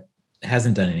 shaming it,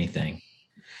 hasn't done anything.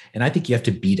 And I think you have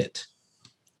to beat it.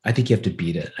 I think you have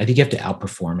to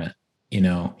outperform it.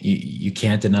 You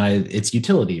can't deny its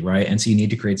utility, right? And so you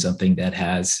need to create something that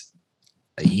has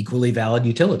an equally valid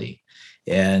utility.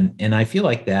 And I feel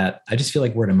like that, I just feel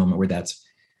like we're at a moment where that's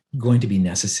going to be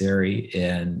necessary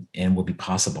and will be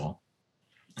possible.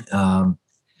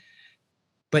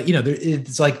 But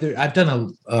it's like I've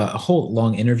done a whole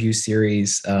long interview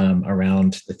series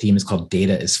around, the theme is called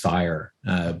Data is Fire,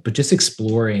 but just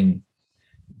exploring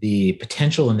the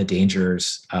potential and the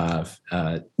dangers of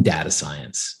data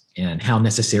science and how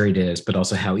necessary it is, but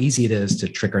also how easy it is to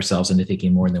trick ourselves into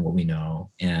thinking more than what we know.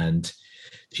 And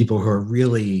people who are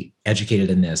really educated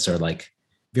in this are like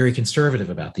very conservative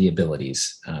about the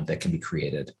abilities that can be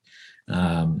created.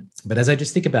 But as I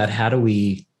just think about how do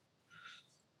we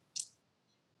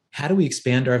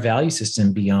expand our value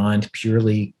system beyond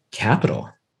purely capital,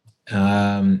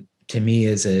 to me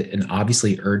is an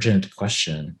obviously urgent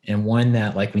question, and one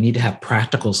that like we need to have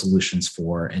practical solutions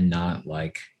for and not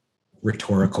like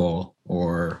rhetorical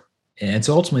and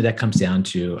so ultimately that comes down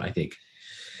to, I think,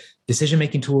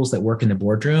 decision-making tools that work in the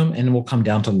boardroom, and will come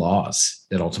down to laws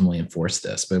that ultimately enforce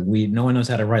this. But no one knows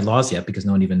how to write laws yet because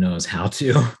no one even knows how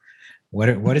to.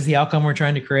 What is the outcome we're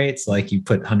trying to create? It's like you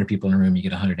put 100 people in a room, you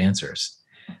get 100 answers.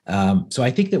 So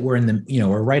I think that we're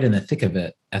right in the thick of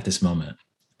it at this moment.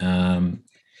 And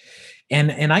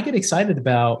I get excited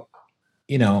about,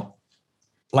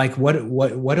 like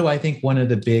what do I think one of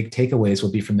the big takeaways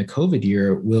will be from the COVID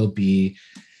year will be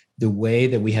the way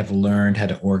that we have learned how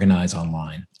to organize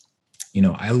online.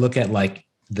 I look at like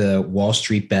the Wall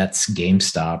Street Bets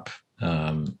GameStop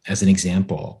as an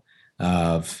example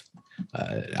of,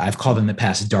 I've called in the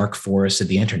past dark forests of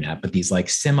the internet, but these like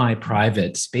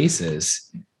semi-private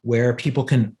spaces where people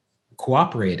can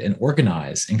cooperate and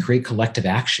organize and create collective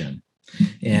action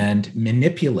and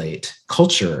manipulate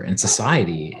culture and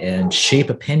society and shape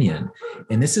opinion.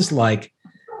 And this is like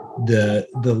the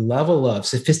level of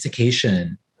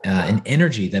sophistication and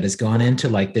energy that has gone into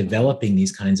like developing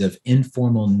these kinds of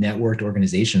informal networked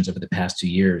organizations over the past 2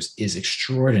 years is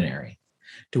extraordinary,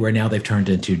 to where now they've turned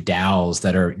into DAOs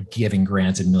that are giving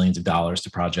grants of millions of dollars to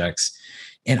projects.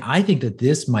 And I think that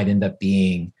this might end up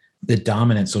being the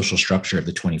dominant social structure of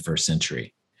the 21st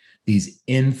century. These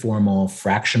informal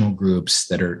fractional groups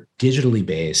that are digitally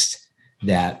based,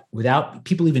 that without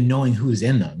people even knowing who's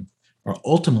in them, are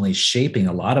ultimately shaping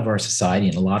a lot of our society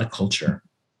and a lot of culture.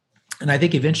 And I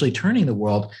think eventually turning the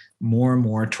world more and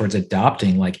more towards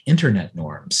adopting like internet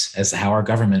norms as how our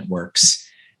government works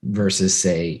versus,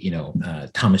 say,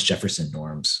 Thomas Jefferson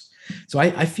norms. So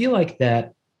I feel like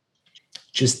that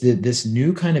just this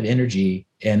new kind of energy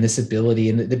and this ability,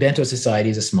 and the Bento Society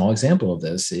is a small example of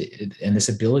this, and this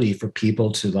ability for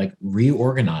people to like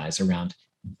reorganize around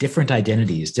different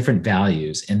identities, different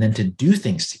values, and then to do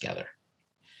things together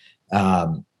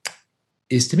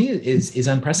is, to me, is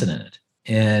unprecedented.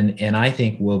 And I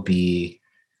think will be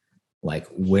like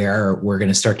where we're going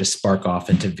to start to spark off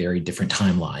into very different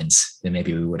timelines than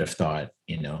maybe we would have thought,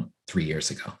 3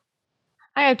 years ago.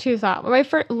 I have two thoughts. My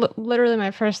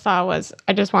first thought was,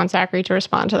 I just want Zachary to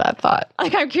respond to that thought.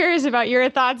 Like, I'm curious about your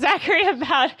thoughts, Zachary,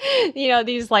 about,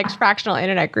 these like fractional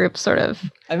internet groups sort of.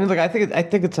 I mean, look, I think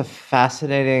it's a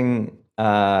fascinating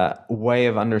way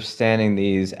of understanding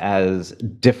these as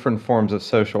different forms of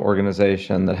social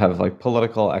organization that have like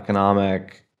political,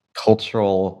 economic,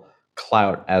 cultural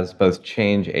clout as both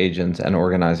change agents and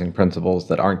organizing principles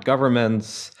that aren't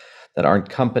governments, that aren't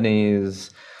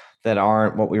companies, that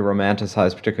aren't what we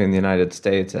romanticize, particularly in the United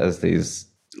States, as these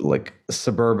like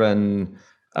suburban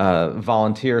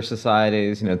volunteer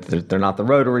societies. They're not the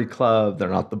Rotary Club, they're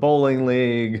not the bowling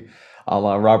league, a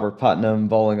la Robert Putnam,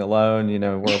 bowling alone.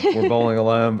 We're bowling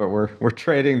alone, but we're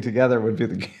trading together would be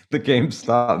the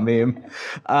GameStop meme.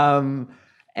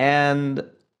 And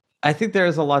I think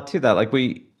there's a lot to that. Like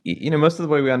most of the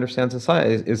way we understand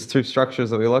society is through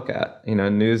structures that we look at.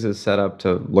 News is set up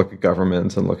to look at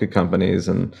governments and look at companies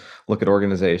and look at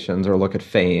organizations or look at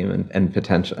fame and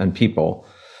potential and people.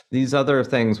 These other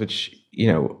things which,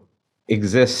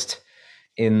 exist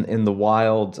in the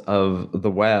wilds of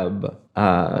the web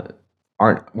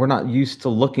we're not used to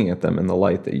looking at them in the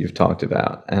light that you've talked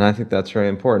about. And I think that's very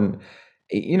important,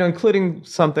 including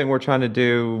something we're trying to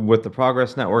do with the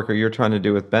Progress Network, or you're trying to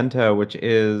do with Bento, which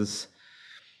is,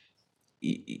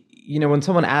 when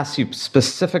someone asks you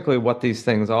specifically what these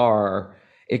things are,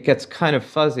 it gets kind of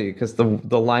fuzzy because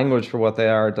the language for what they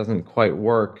are doesn't quite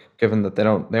work, given that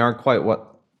they aren't quite what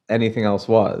anything else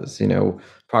was.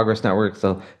 Progress Network,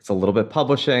 so it's a little bit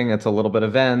publishing, it's a little bit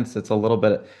events, it's a little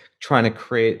bit trying to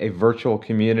create a virtual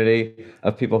community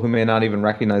of people who may not even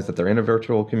recognize that they're in a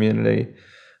virtual community.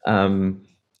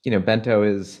 Bento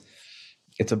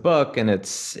it's a book, and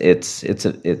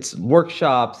it's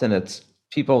workshops, and it's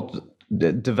people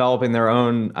developing their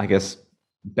own, I guess,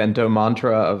 Bento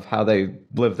mantra of how they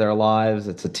live their lives.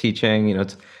 It's a teaching,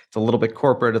 it's a little bit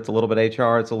corporate, it's a little bit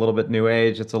HR, it's a little bit new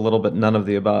age, it's a little bit none of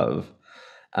the above.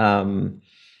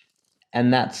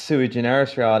 And that sui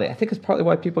generis reality, I think, is partly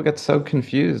why people get so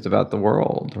confused about the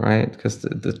world, right? Because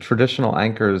the traditional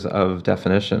anchors of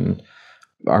definition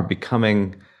are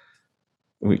becoming,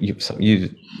 Emma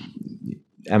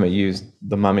used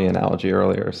the mummy analogy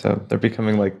earlier, so they're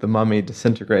becoming like the mummy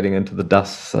disintegrating into the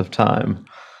dusts of time.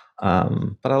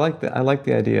 But I like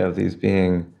the idea of these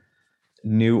being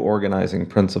new organizing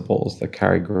principles that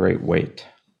carry great weight.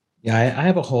 Yeah, I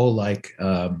have a whole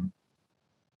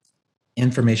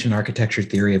information architecture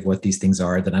theory of what these things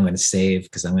are that I'm going to save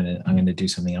because I'm going to do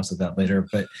something else with that later.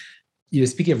 But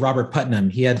speaking of Robert Putnam,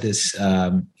 he had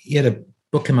a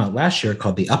book come out last year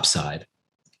called The Upside,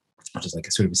 which is like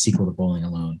a sort of a sequel to Bowling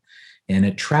Alone, and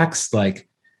it tracks from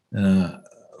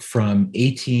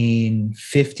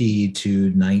 1850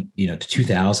 to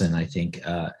 2000, I think,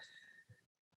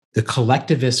 the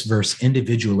collectivist versus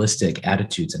individualistic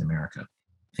attitudes in America.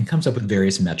 and comes up with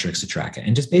various metrics to track it,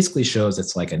 and just basically shows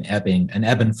it's like an ebb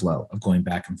and flow of going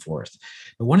back and forth.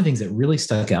 But one of the things that really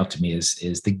stuck out to me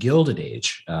is the Gilded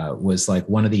Age was like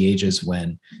one of the ages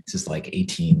when, this is like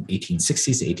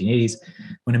 1860s to 1880s,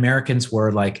 when Americans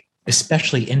were like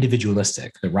especially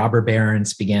individualistic. The robber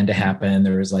barons began to happen.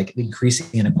 There was like increasing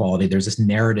inequality. There's this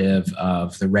narrative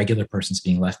of the regular persons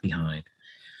being left behind.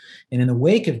 And in the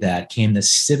wake of that came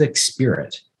this civic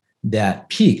spirit that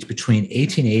peaked between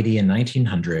 1880 and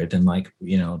 1900. And like,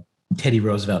 you know, Teddy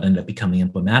Roosevelt ended up becoming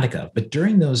emblematic of. But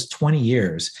during those 20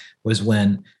 years was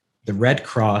when the Red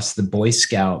Cross, the Boy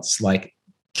Scouts, like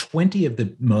 20 of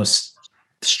the most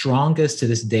strongest to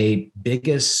this day,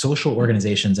 biggest social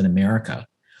organizations in America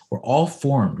were all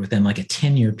formed within like a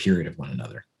 10-year period of one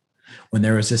another. When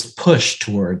there was this push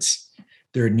towards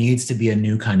there needs to be a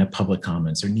new kind of public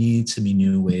commons, there needs to be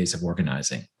new ways of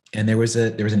organizing. And there was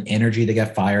an energy that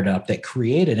got fired up that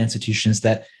created institutions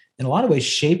that in a lot of ways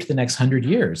shaped the next 100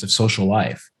 years of social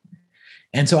life.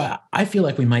 And so I feel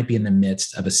like we might be in the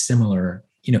midst of a similar,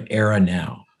 you know, era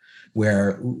now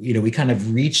where, you know, we kind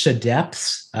of reached a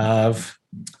depth of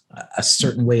a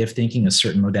certain way of thinking, a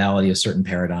certain modality, a certain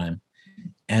paradigm.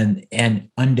 And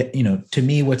you know, to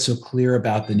me, what's so clear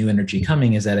about the new energy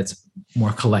coming is that it's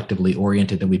more collectively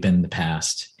oriented than we've been in the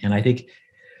past. And I think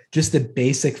just the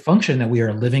basic function that we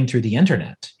are living through the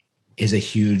internet is a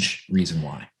huge reason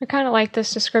why. I kind of like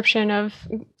this description of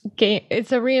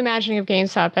it's a reimagining of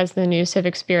GameStop as the new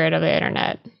civic spirit of the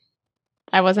internet.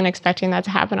 I wasn't expecting that to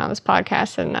happen on this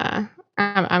podcast, and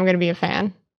I'm going to be a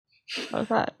fan of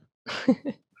that.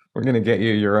 We're going to get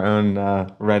you your own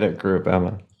Reddit group,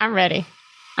 Emma. I'm ready.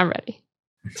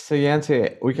 So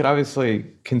Yancey, we could obviously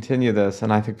continue this,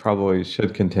 and I think probably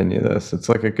should continue this. It's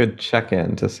like a good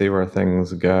check-in to see where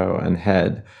things go and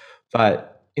head.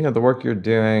 But, you know, the work you're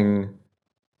doing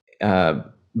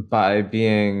by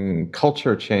being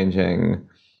culture changing,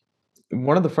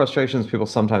 one of the frustrations people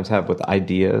sometimes have with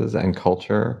ideas and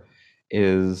culture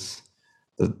is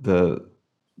the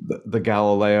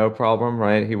Galileo problem,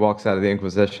 right? He walks out of the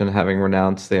Inquisition having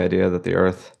renounced the idea that the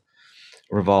earth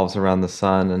revolves around the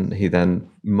sun, and he then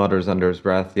mutters under his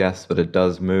breath, yes, but it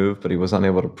does move, but he was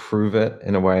unable to prove it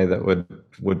in a way that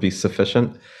would be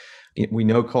sufficient. We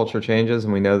know culture changes,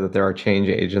 and we know that there are change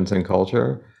agents in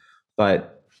culture,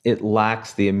 but it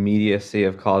lacks the immediacy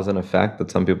of cause and effect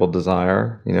that some people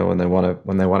desire, you know, when they want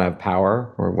to have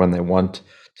power, or when they want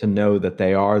to know that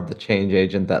they are the change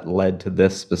agent that led to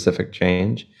this specific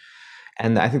change.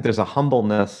 And I think there's a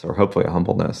humbleness, or hopefully a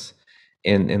humbleness,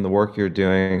 in the work you're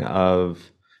doing of,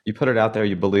 you put it out there,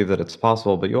 you believe that it's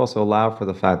possible, but you also allow for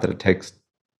the fact that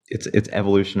it's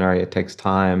evolutionary, it takes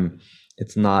time.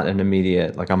 It's not an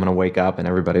immediate, like, I'm going to wake up and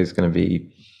everybody's going to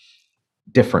be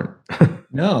different.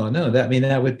 No,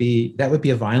 that would be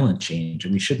a violent change,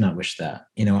 and we should not wish that.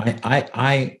 You know,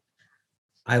 I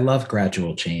love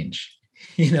gradual change.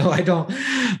 You know, I don't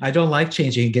like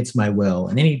changing against my will,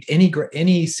 and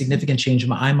any significant change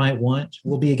I might want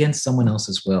will be against someone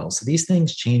else's will. So these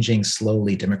things changing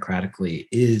slowly, democratically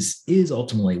is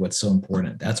ultimately what's so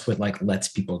important. That's what like lets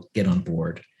people get on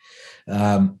board.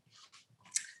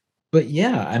 But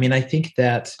yeah, I mean, I think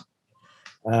that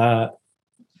this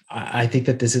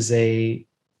is a,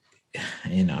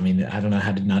 you know, I mean, I don't know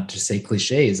how to not to say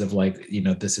cliches of like, you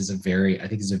know, this is I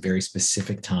think it's a very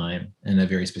specific time and a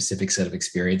very specific set of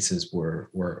experiences we're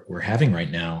having right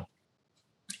now.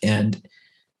 And,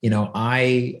 you know,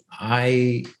 I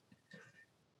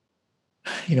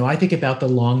think about the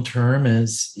long term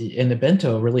as, and the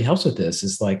bento really helps with this,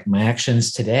 is like my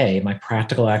actions today, my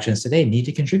practical actions today need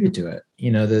to contribute to it.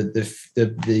 You know,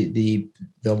 the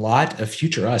lot of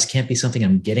future us can't be something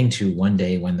I'm getting to one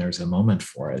day when there's a moment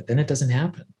for it. Then it doesn't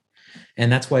happen.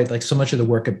 And that's why like so much of the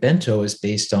work at Bento is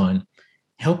based on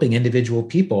helping individual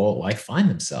people like find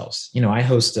themselves. You know, I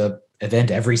host an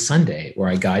event every Sunday where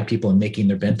I guide people in making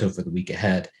their bento for the week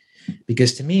ahead.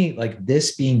 Because to me, like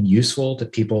this being useful to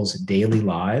people's daily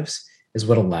lives is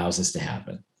what allows this to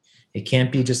happen. It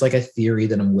can't be just like a theory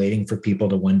that I'm waiting for people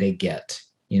to one day get.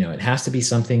 You know, it has to be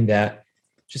something that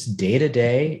just day to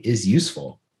day is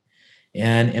useful.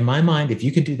 And in my mind, if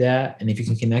you can do that, and if you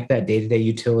can connect that day-to-day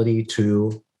utility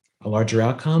to a larger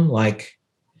outcome, like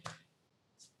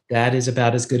that is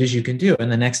about as good as you can do.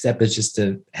 And the next step is just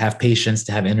to have patience,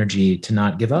 to have energy, to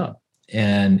not give up.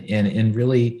 And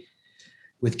really,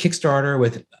 with Kickstarter,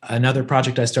 with another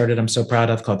project I started, I'm so proud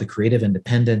of, called The Creative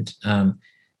Independent,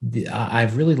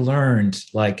 I've really learned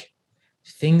like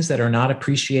things that are not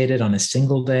appreciated on a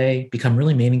single day become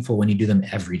really meaningful when you do them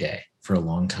every day for a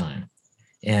long time.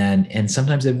 And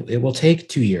sometimes it will take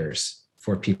 2 years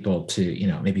for people to, you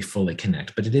know, maybe fully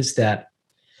connect, but it is that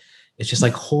It's just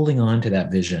like holding on to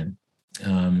that vision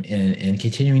and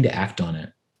continuing to act on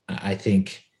it. I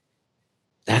think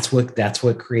that's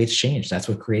what creates change. That's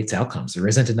what creates outcomes. There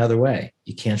isn't another way.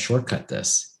 You can't shortcut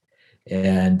this.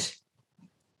 And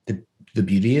the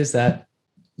beauty is that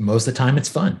most of the time it's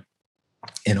fun,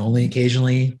 and only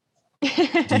occasionally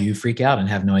do you freak out and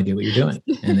have no idea what you're doing.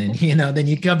 And then, then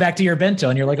you come back to your bento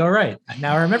and you're like, all right,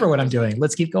 now I remember what I'm doing.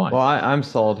 Let's keep going. Well, I'm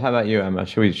sold. How about you, Emma?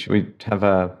 Should we have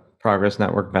a Progress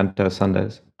Network bento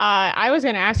Sundays? I was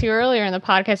going to ask you earlier in the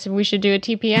podcast if we should do a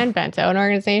TPN bento, an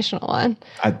organizational one.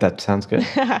 That sounds good.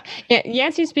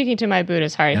 Yancey's speaking to my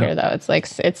Buddhist heart here, though. It's like,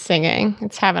 it's singing.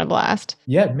 It's having a blast.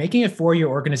 Yeah, making it for your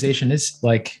organization is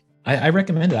like, I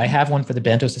recommend it. I have one for the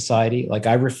Bento Society. Like,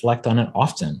 I reflect on it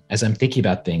often as I'm thinking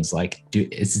about things like,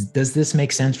 does this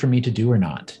make sense for me to do or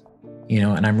not?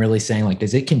 And I'm really saying, like,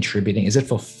 is it contributing? Is it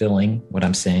fulfilling what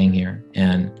I'm saying here?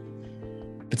 And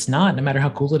if it's not, no matter how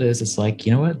cool it is, it's like,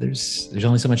 you know what? There's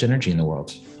only so much energy in the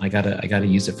world. I gotta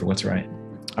use it for what's right.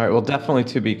 All right. Well, definitely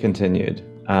to be continued.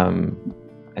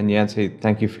 And Yancey,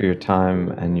 thank you for your time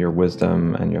and your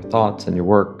wisdom and your thoughts and your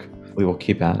work. We will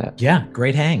keep at it. Yeah,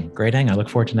 great hang. I look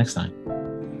forward to next time.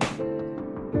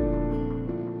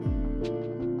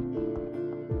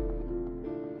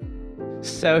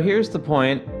 So here's the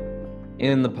point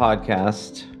in the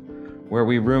podcast where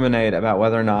we ruminate about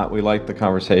whether or not we like the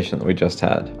conversation that we just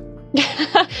had.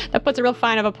 That puts a real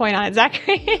fine of a point on it,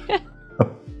 Zachary.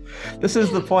 This is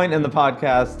the point in the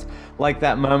podcast, like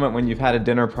that moment when you've had a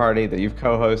dinner party that you've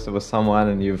co-hosted with someone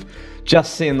and you've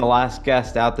just seen the last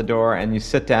guest out the door and you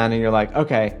sit down and you're like,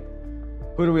 okay,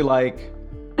 who do we like?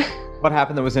 What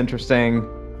happened that was interesting?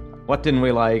 What didn't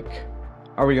we like?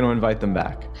 Are we going to invite them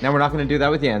back? Now, we're not going to do that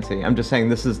with Yancey. I'm just saying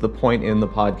this is the point in the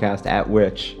podcast at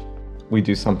which we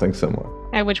do something similar.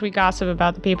 At which we gossip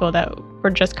about the people that were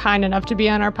just kind enough to be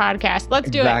on our podcast. Let's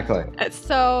do it. Exactly.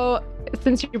 So,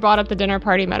 since you brought up the dinner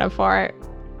party metaphor,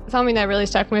 something that really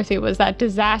stuck with me was that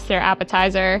disaster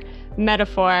appetizer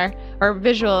metaphor or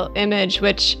visual image,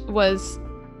 which was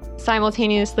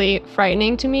simultaneously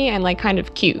frightening to me and like kind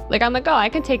of cute. Like, I'm like, oh, I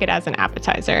can take it as an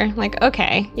appetizer. Like,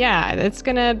 okay, yeah, it's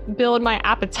gonna build my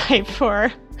appetite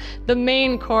for the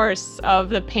main course of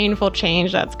the painful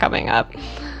change that's coming up.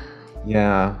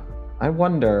 Yeah, I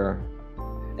wonder.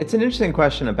 It's an interesting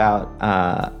question about,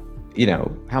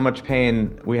 how much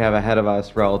pain we have ahead of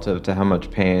us relative to how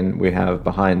much pain we have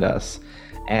behind us.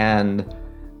 And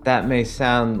that may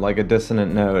sound like a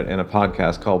dissonant note in a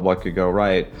podcast called What Could Go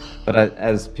Right, but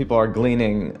as people are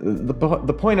gleaning,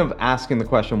 the point of asking the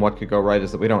question, what could go right,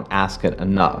 is that we don't ask it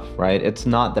enough, right? It's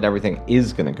not that everything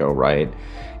is going to go right.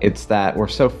 It's that we're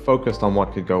so focused on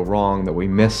what could go wrong that we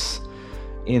miss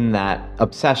in that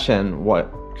obsession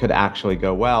what could actually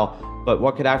go well. But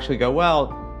what could actually go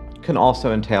well can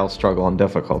also entail struggle and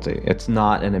difficulty. It's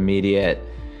not an immediate,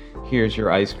 here's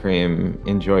your ice cream,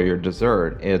 enjoy your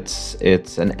dessert.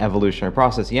 It's an evolutionary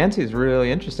process. Yancey is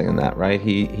really interesting in that, right?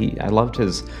 I loved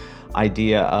his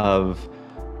idea of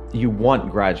you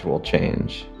want gradual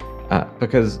change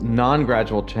because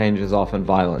non-gradual change is often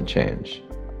violent change.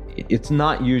 It's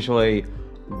not usually,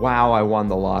 wow, I won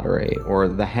the lottery, or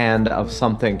the hand of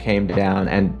something came down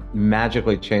and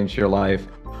magically changed your life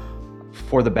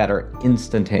for the better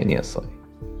instantaneously.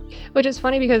 Which is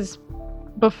funny because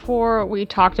before we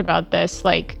talked about this,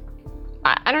 like,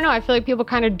 I don't know, I feel like people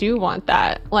kind of do want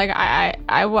that. Like, I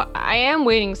am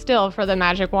waiting still for the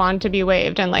magic wand to be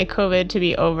waved and like COVID to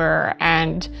be over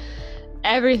and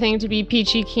everything to be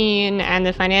peachy keen and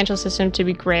the financial system to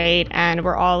be great and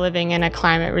we're all living in a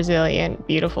climate resilient,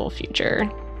 beautiful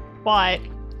future. But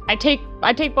I take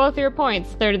both of your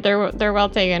points. They're well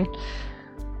taken.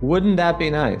 Wouldn't that be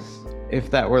nice if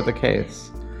that were the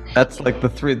case? That's like the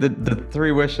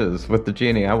three wishes with the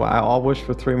genie. I'll wish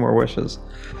for 3 more wishes.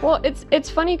 Well, it's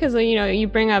funny because you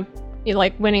bring up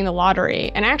like winning the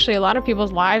lottery, and actually a lot of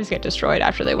people's lives get destroyed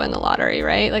after they win the lottery,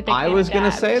 right? Like I was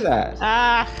gonna say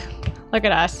that. Look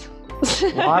at us.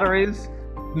 Lotteries,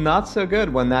 not so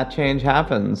good when that change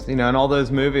happens. In all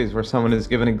those movies where someone is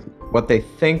given what they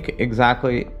think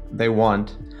exactly they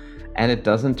want, and it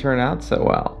doesn't turn out so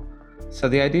well. So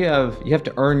the idea of you have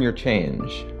to earn your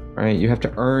change, right? You have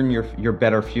to earn your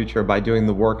better future by doing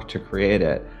the work to create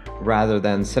it, rather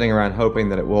than sitting around hoping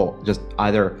that it will just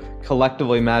either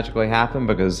collectively magically happen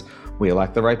because we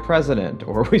elect the right president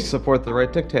or we support the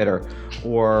right dictator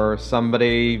or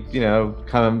somebody,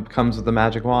 comes with the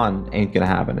magic wand. Ain't gonna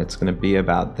happen. It's gonna be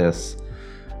about this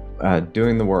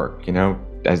doing the work,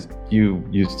 as you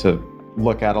used to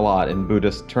look at a lot in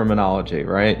Buddhist terminology,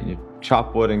 right? You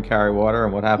chop wood and carry water,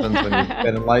 and what happens when you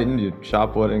get enlightened? You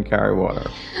chop wood and carry water.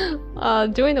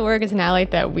 Doing the work is now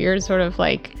like that weird sort of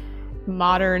like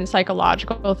modern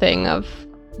psychological thing of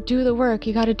do the work.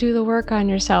 You got to do the work on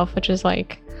yourself, which is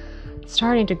like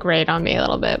starting to grate on me a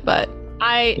little bit. But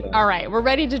all right, we're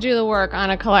ready to do the work on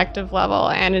a collective level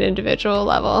and an individual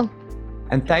level.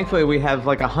 And thankfully, we have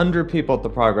like 100 people at the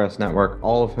Progress Network,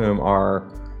 all of whom are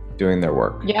doing their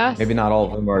work. Yes. Maybe not all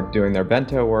of them are doing their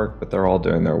bento work, but they're all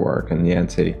doing their work. And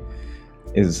Yancy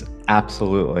is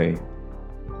absolutely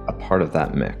a part of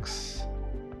that mix.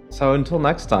 So until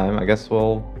next time, I guess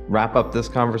we'll wrap up this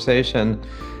conversation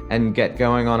and get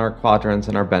going on our quadrants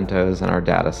and our bentos and our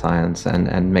data science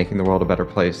and making the world a better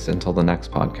place until the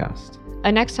next podcast.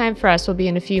 A next time for us will be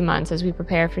in a few months as we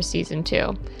prepare for season 2.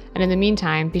 And in the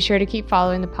meantime, be sure to keep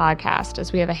following the podcast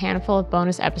as we have a handful of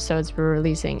bonus episodes we're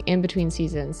releasing in between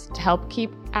seasons to help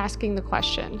keep asking the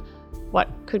question, what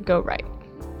could go right?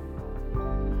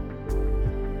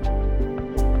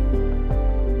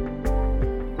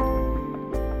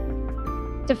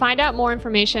 To find out more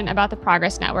information about the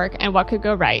Progress Network and what could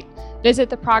go right, visit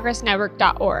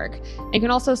theprogressnetwork.org. You can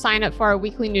also sign up for our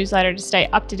weekly newsletter to stay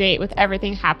up to date with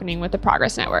everything happening with the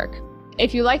Progress Network.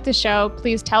 If you like the show,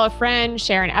 please tell a friend,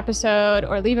 share an episode,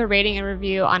 or leave a rating and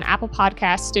review on Apple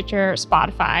Podcasts, Stitcher,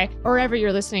 Spotify, or wherever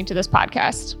you're listening to this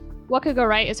podcast. What Could Go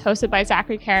Right is hosted by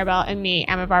Zachary Karabell and me,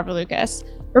 Emma Varvaloucas.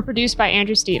 We're produced by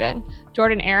Andrew Steven.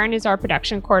 Jordan Aaron is our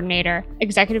production coordinator,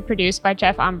 executive produced by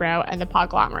Jeff Umbro and The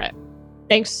Podglomerate.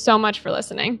 Thanks so much for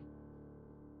listening.